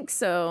don't think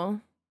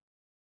so.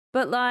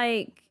 But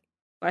like,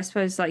 I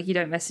suppose like you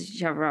don't message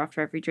each other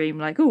after every dream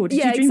like, "Oh, did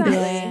you dream this?"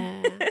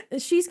 Yeah.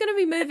 She's going to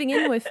be moving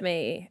in with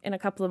me in a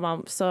couple of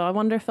months, so I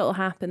wonder if it'll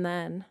happen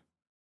then.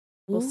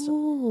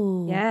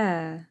 Ooh.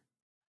 Yeah.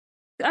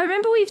 I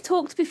remember we've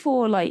talked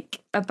before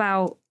like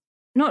about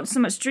not so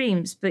much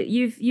dreams, but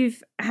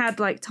you've had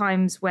like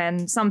times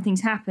when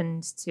something's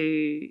happened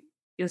to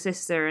your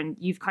sister and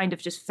you've kind of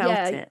just felt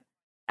it,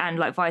 and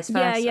like vice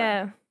versa.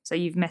 Yeah. So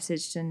you've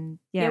messaged and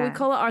we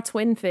call it our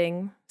twin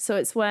thing. So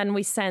it's when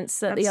we sense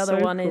that the other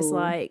one is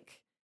like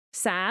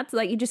sad.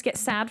 Like you just get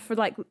sad for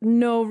like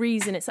no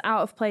reason. It's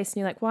out of place and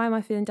you're like, "Why am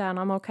I feeling down?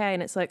 I'm okay."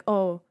 And it's like,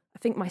 "Oh, I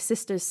think my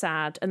sister's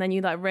sad." And then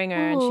you like ring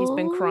her and she's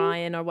been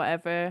crying or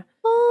whatever.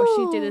 Or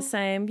she'd do the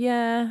same.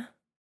 Yeah.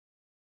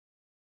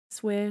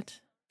 It's weird.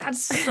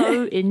 That's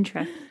so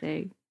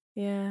interesting.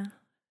 Yeah.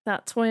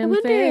 That twin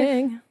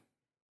thing.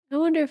 I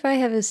wonder if I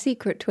have a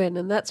secret twin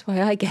and that's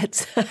why I get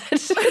sad.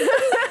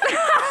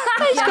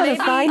 I just gotta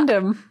find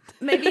them.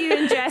 Maybe you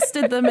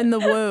ingested them in the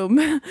womb.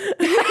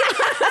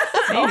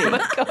 Oh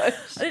my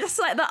gosh. It's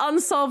like the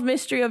unsolved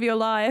mystery of your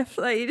life.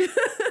 Like,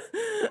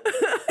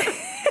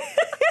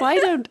 why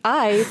don't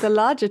I, the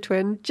larger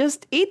twin,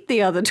 just eat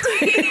the other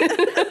twin?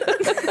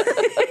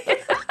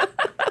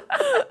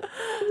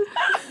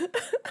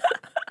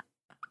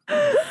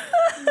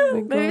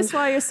 Maybe it's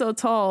why you're so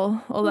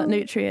tall, all that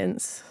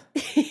nutrients.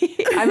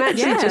 I'm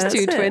actually just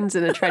two twins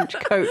in a trench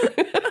coat.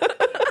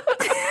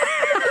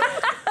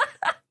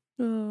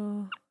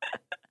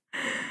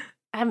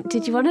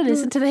 Did you want to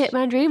listen to the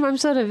Hitman Dream? I'm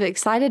sort of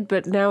excited,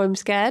 but now I'm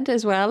scared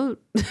as well.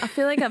 I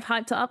feel like I've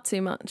hyped it up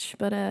too much,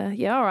 but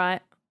yeah, all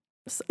right.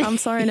 I'm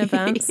sorry in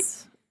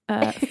advance.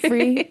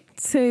 3,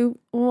 2,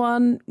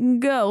 1,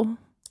 go.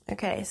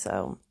 Okay,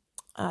 so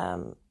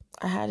I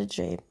had a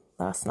dream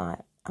last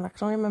night, and I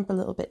can only remember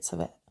little bits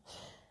of it.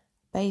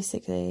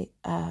 Basically,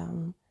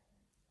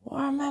 what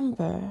I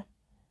remember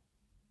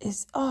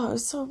is,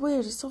 it's so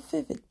weird, it's so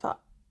vivid, but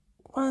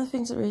one of the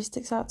things that really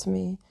sticks out to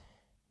me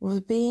was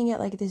being at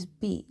like this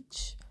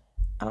beach,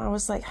 and I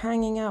was like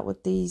hanging out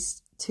with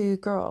these 2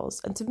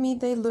 girls, and to me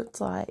they looked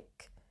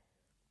like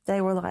they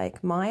were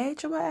like my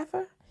age or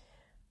whatever,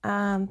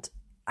 and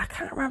I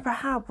can't remember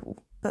how,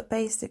 but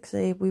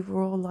basically we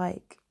were all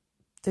like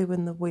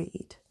doing the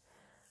weed,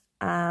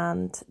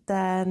 and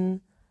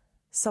then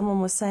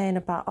someone was saying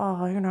about,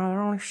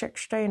 they're only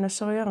 16, they're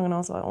so young, and I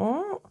was like,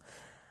 oh.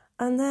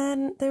 And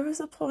then there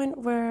was a point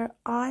where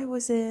I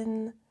was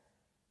in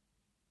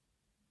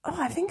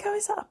I think I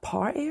was at a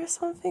party or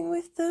something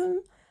with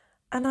them,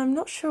 and I'm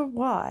not sure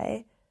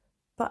why,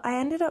 but I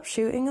ended up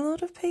shooting a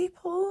lot of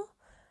people,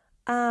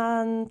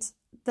 and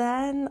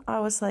then I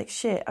was like,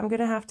 shit, I'm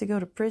gonna have to go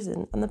to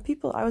prison. And the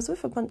people, I was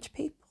with a bunch of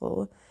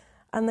people,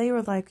 and they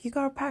were like, you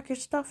gotta pack your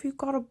stuff, you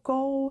gotta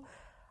go.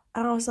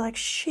 And I was like,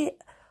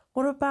 shit,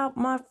 what about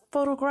my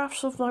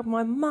photographs of like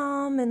my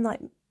mom and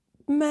like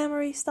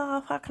memory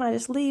stuff? How can I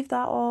just leave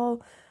that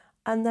all?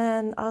 And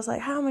then I was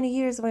like, how many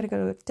years am I going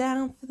to go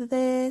down for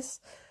this?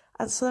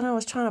 And so then I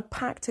was trying to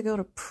pack to go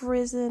to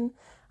prison.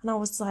 And I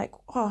was like,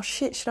 oh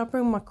shit, should I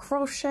bring my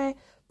crochet?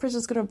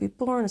 Prison's going to be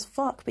boring as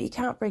fuck, but you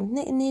can't bring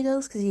knitting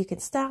needles because you can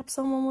stab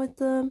someone with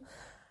them.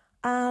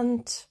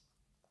 And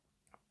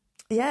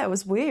yeah, it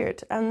was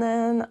weird. And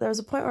then there was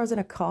a point where I was in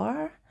a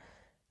car,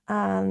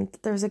 and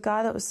there was a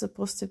guy that was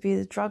supposed to be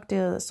the drug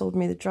dealer that sold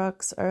me the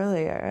drugs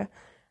earlier.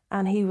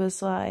 And he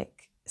was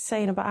like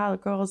saying about how the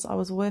girls I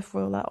was with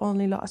were like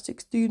only like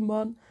 16,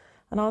 man.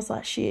 And I was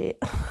like,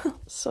 shit.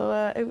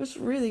 So it was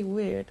really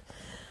weird.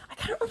 I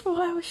can't remember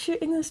why I was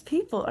shooting those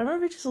people. I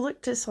remember I just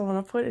looked at someone,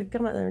 I pointed a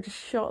gun at them and just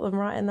shot them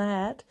right in the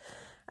head.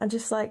 And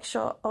just like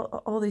shot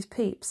all these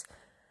peeps.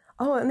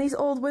 Oh, and these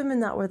old women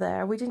that were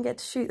there, we didn't get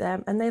to shoot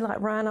them. And they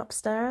like ran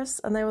upstairs,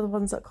 and they were the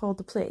ones that called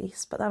the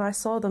police. But then I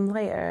saw them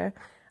later,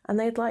 and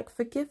they'd like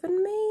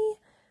forgiven me.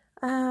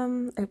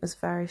 It was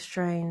very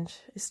strange.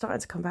 It's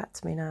starting to come back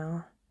to me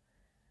now.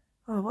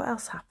 Oh, what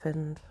else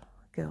happened?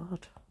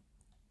 God.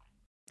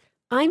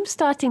 I'm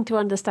starting to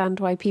understand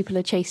why people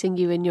are chasing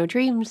you in your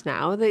dreams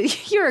now.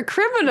 That you're a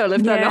criminal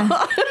if they're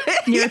not.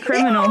 You're a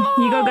criminal.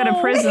 You gotta go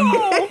to prison.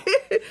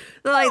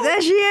 They're like,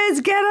 there she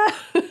is, get her.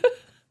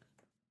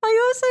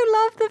 I also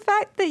love the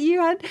fact that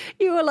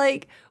you were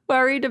like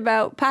worried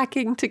about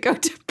packing to go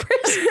to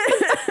prison.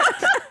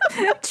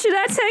 Should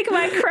I take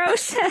my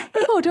crochet?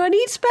 Oh, do I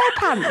need spare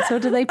pants, or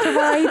do they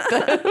provide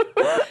them? Do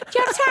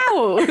you have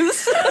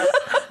towels?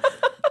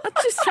 I'm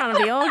just trying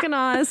to be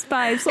organised,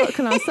 babes. What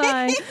can I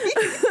say?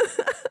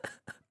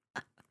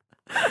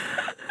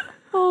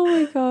 Oh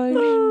my gosh.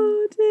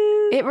 Oh,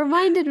 dear. It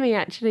reminded me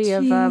actually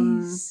of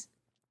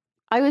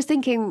I was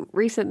thinking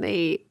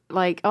recently,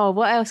 like, oh,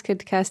 what else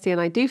could Kirsty and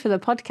I do for the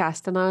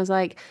podcast? And I was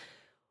like,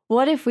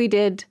 what if we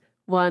did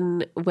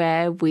one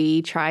where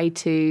we try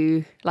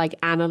to like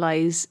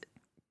analyze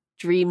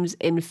dreams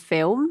in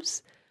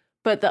films?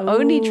 But the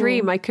only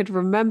dream I could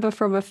remember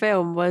from a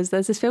film was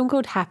there's this film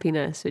called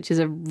Happiness, which is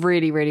a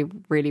really, really,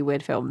 really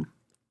weird film.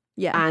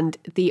 Yeah. And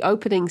the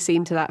opening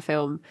scene to that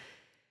film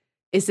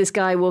is this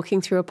guy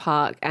walking through a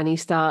park, and he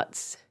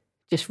starts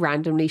just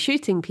randomly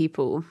shooting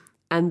people.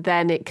 And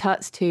then it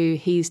cuts to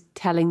he's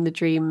telling the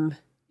dream.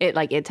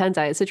 It turns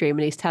out it's a dream,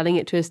 and he's telling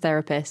it to his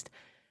therapist.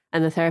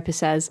 And the therapist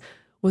says,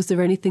 was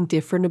there anything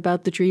different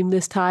about the dream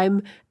this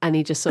time? And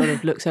he just sort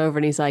of looks over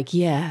and he's like,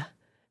 yeah,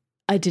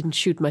 I didn't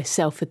shoot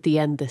myself at the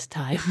end this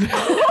time. And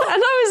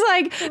I was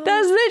like,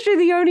 that's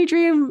literally the only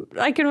dream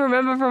I can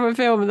remember from a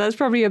film. And that's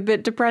probably a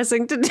bit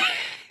depressing to do.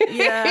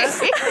 Yeah.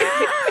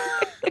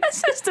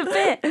 That's just a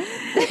bit.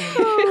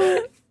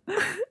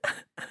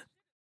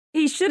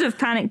 He should have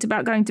panicked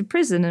about going to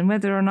prison and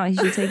whether or not he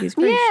should take his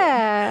crochet.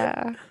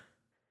 Yeah.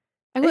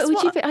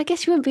 I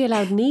guess you wouldn't be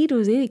allowed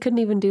needles either. You couldn't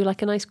even do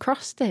like a nice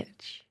cross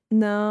stitch.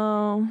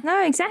 No.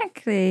 No,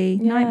 exactly.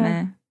 Yeah.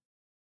 Nightmare.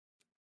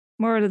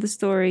 Moral of the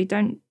story: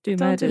 don't do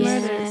murders.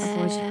 murders.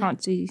 Otherwise,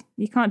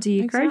 you can't do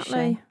your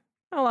crochet.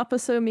 I'll up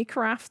pursue me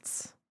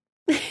crafts.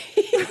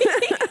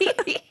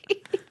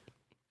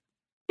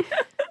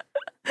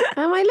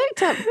 I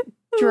looked up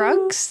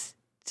drugs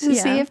to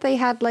see if they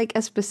had like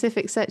a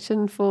specific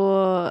section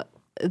for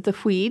the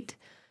weed.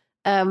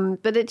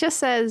 But it just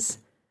says,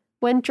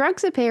 when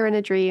drugs appear in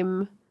a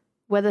dream,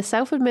 whether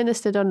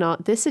self-administered or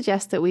not, this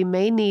suggests that we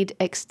may need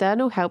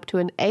external help to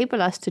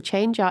enable us to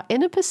change our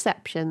inner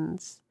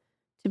perceptions.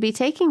 To be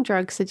taking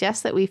drugs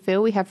suggests that we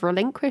feel we have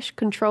relinquished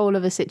control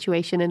of a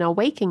situation in our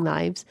waking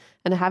lives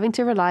and are having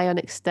to rely on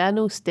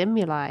external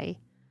stimuli.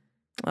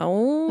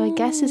 Oh. So I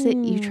guess is it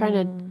you trying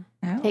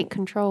to take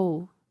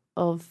control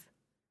of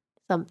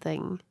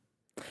something?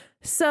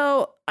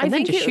 So I and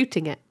then think just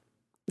shooting it.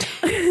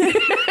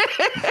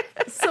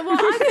 So what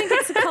I think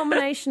it's a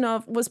combination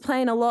of was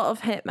playing a lot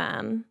of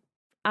Hitman.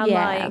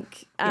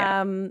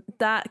 And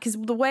that, because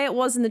the way it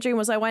was in the dream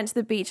was I went to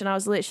the beach and I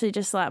was literally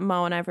just like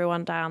mowing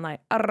everyone down,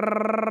 like,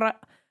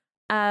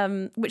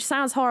 which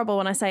sounds horrible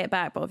when I say it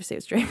back, but obviously it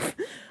was a dream.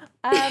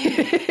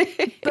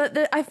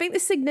 But I think the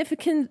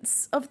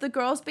significance of the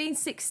girls being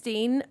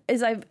 16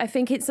 is I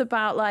think it's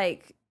about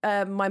like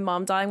my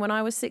mom dying when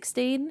I was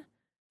 16.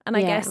 And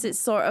I guess it's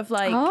sort of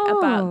like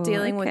about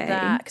dealing with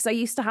that, because I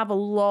used to have a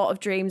lot of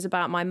dreams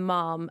about my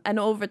mom, and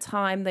over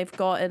time they've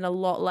gotten a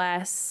lot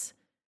less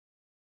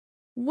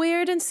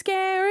weird and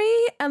scary,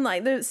 and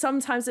like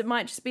sometimes it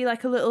might just be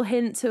like a little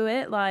hint to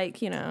it, like,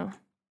 don't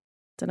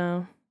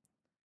know.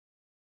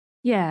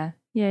 Yeah.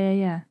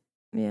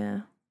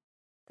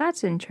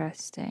 That's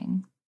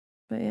interesting.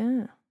 But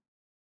yeah.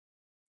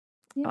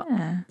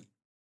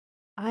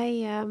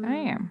 I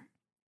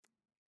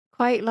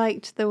quite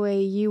liked the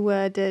way you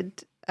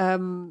worded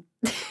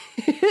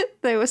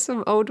There were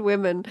some old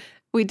women.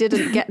 We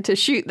didn't get to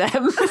shoot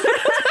them.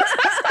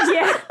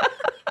 Yeah.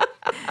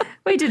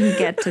 We didn't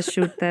get to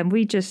shoot them.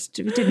 We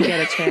didn't get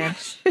a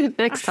chance.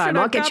 Next time.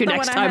 I'll get you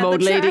next time,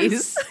 old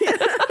ladies.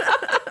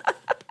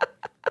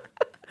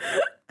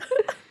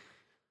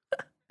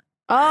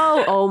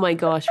 Oh my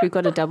gosh. We've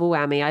got a double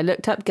whammy. I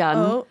looked up gun.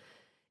 Oh.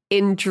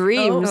 In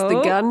dreams, the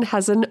Oh. gun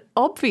has an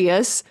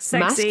obvious Sexy.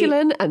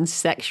 masculine and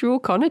sexual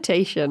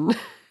connotation.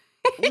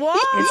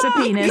 What? It's a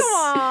penis.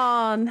 Come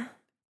on.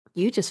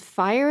 You just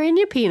fire in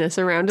your penis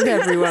around at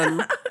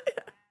everyone.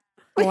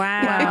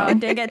 Wow. I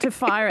didn't get to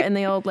fire it in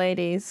the old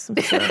ladies. I'm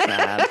so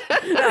sad.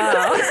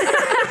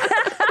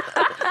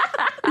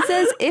 It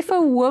says if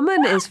a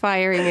woman is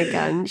firing a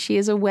gun, she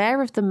is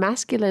aware of the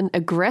masculine,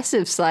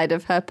 aggressive side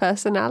of her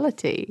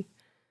personality.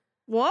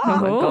 What? Oh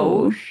my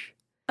gosh.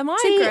 Am I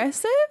See,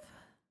 aggressive?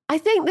 I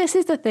think this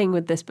is the thing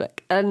with this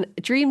book and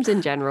dreams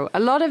in general.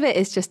 A lot of it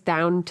is just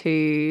down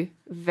to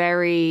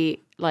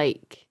very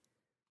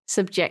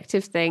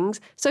subjective things.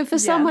 So for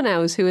someone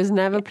else who has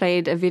never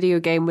played a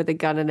video game with a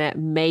gun in it,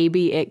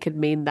 maybe it could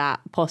mean that,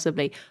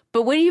 possibly.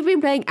 But when you've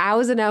been playing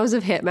hours and hours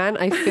of Hitman,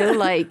 I feel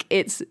like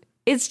it's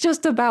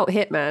just about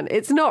Hitman.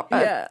 It's not.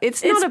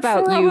 It's not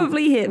about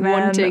probably you Hitman.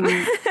 wanting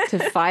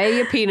to fire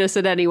your penis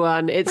at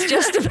anyone. It's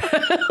just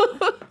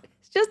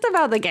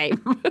about the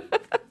game.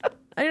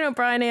 I don't know,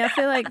 Bryony. I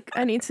feel like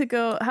I need to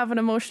go have an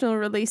emotional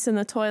release in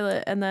the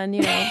toilet and then,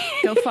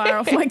 go fire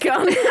off my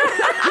gun.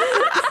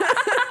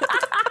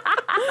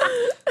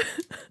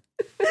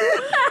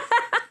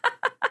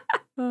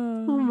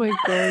 Oh my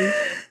god.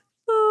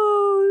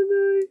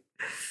 Oh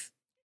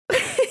no.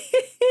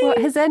 What,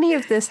 has any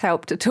of this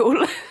helped at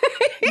all?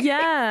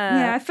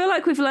 Yeah, I feel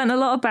like we've learned a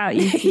lot about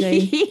you today.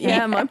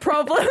 Yeah, my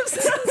problems.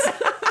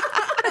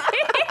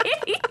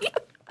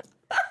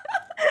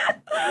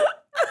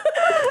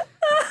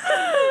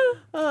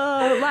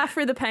 Oh, laugh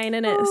through the pain,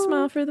 innit?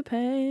 Smile through the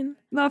pain.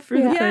 Laugh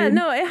through the Yeah, pain.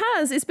 no, it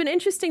has. It's been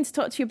interesting to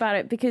talk to you about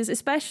it because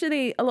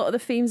especially a lot of the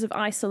themes of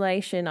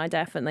isolation, I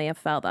definitely have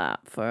felt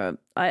that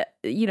I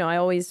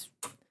always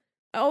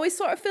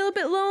sort of feel a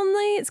bit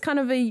lonely. It's kind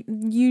of a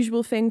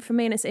usual thing for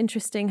me, and it's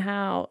interesting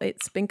how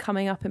it's been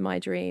coming up in my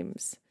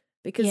dreams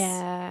because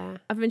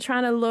I've been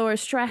trying to lower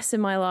stress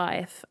in my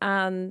life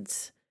and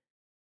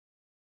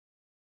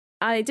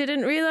I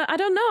didn't realize, I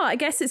don't know, I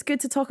guess it's good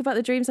to talk about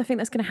the dreams. I think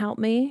that's going to help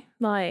me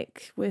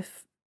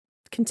with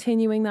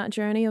continuing that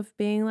journey of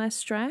being less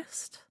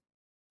stressed.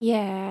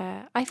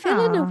 Yeah, I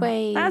feel in a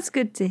way That's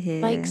good to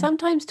hear. like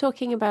sometimes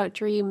talking about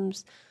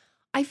dreams,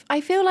 I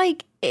feel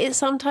like it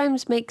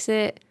sometimes makes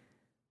it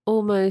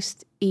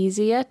almost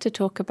easier to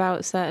talk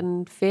about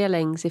certain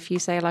feelings if you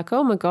say like,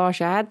 oh my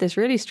gosh, I had this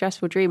really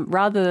stressful dream,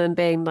 rather than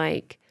being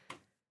like,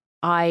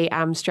 I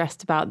am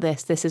stressed about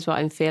this. This is what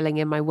I'm feeling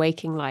in my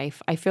waking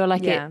life. I feel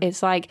like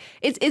it's like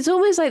it's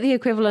almost like the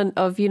equivalent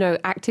of,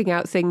 acting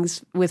out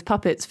things with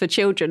puppets for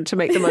children to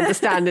make them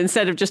understand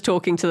instead of just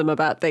talking to them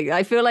about things.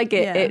 I feel like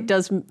it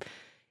does.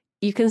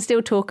 You can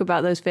still talk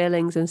about those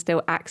feelings and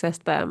still access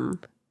them,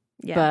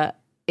 but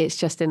it's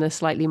just in a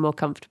slightly more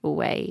comfortable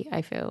way,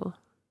 I feel.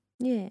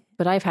 Yeah.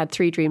 But I've had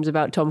 3 dreams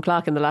about Tom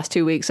Clark in the last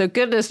 2 weeks, so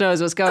goodness knows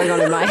what's going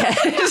on in my head.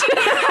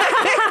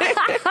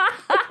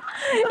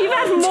 You've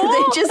had more?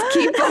 They just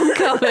keep on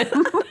coming.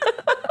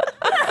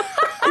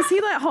 Is he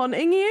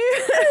haunting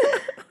you?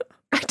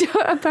 I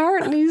don't,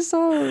 apparently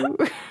so.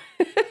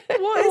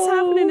 What is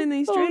happening in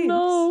these dreams?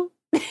 No.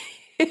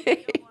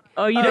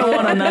 Oh, you don't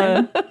want to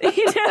know.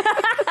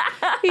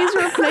 He's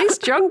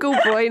replaced Jungle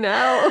Boy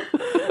now.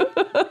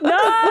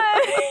 No.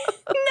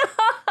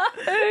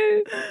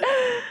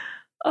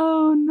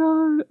 Oh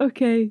no.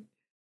 Okay.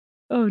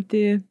 Oh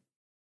dear.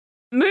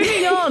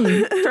 Moving on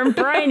from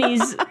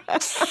Bryony's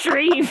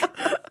stream.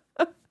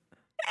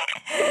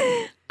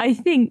 I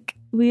think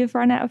we have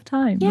run out of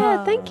time.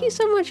 Yeah, thank you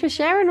so much for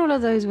sharing all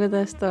of those with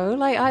us,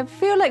 though. I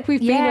feel like we've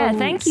been on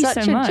thank you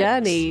such so a much.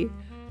 journey.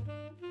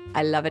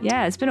 I love it.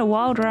 Yeah, it's been a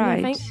wild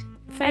ride.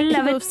 Thank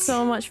love you it.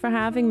 so much for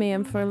having me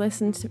and for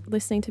listening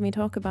to me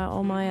talk about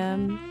all my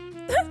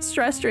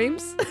stress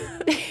dreams.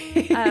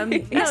 It's all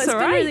been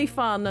right. really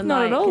fun and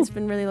Not at all. it's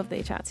been really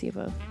lovely to chat to you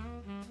both.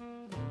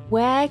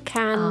 Where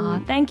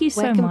can thank you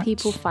so where can much.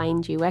 people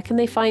find you? Where can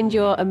they find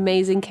your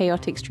amazing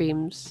chaotic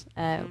streams?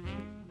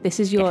 This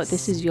is your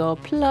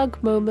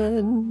plug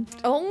moment.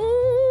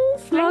 Oh,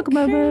 Vlog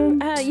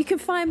moment. You can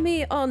find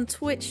me on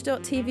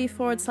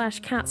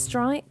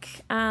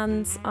twitch.tv/CattStrike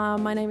and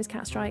my name is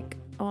CattStrike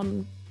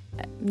on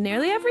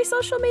nearly every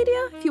social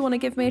media. If you want to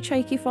give me a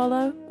cheeky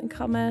follow and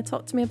come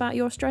talk to me about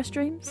your stress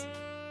dreams,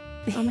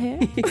 I'm here.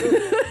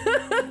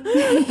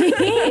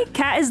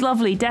 Kat is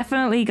lovely.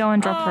 Definitely go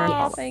and drop her a Oh,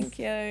 follow. thank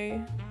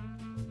you.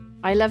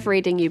 I love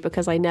reading you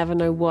because I never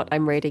know what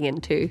I'm reading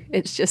into.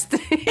 It's just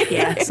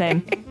Yeah,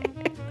 same.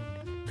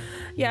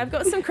 Yeah, I've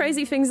got some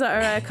crazy things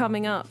that are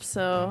coming up,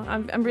 so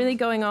I'm really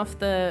flying off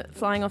the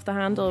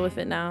handle with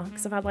it now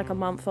because I've had a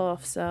month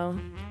off. So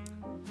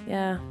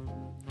yeah,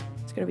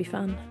 it's gonna be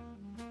fun.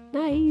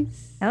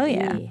 Nice. Hell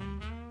yeah.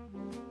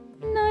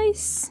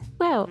 Nice.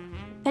 Well,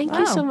 Thank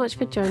you so much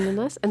for joining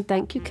us. And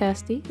thank you,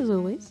 Kirsty, as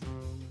always.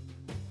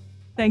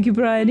 Thank you,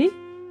 Bridie.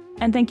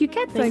 And thank you,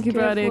 Katt. Thank you,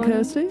 Bridie and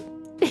Kirsty.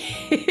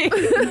 Thank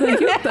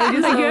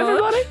you,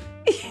 everybody.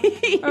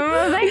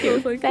 Thank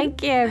you.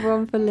 Thank you,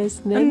 everyone, for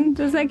listening. And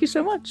thank you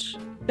so much.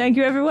 Thank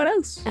you, everyone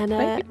else. And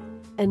Thank you.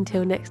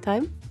 until next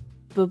time,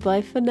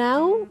 bye-bye for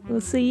now.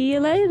 We'll see you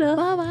later.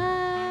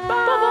 Bye-bye.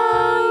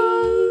 Bye-bye.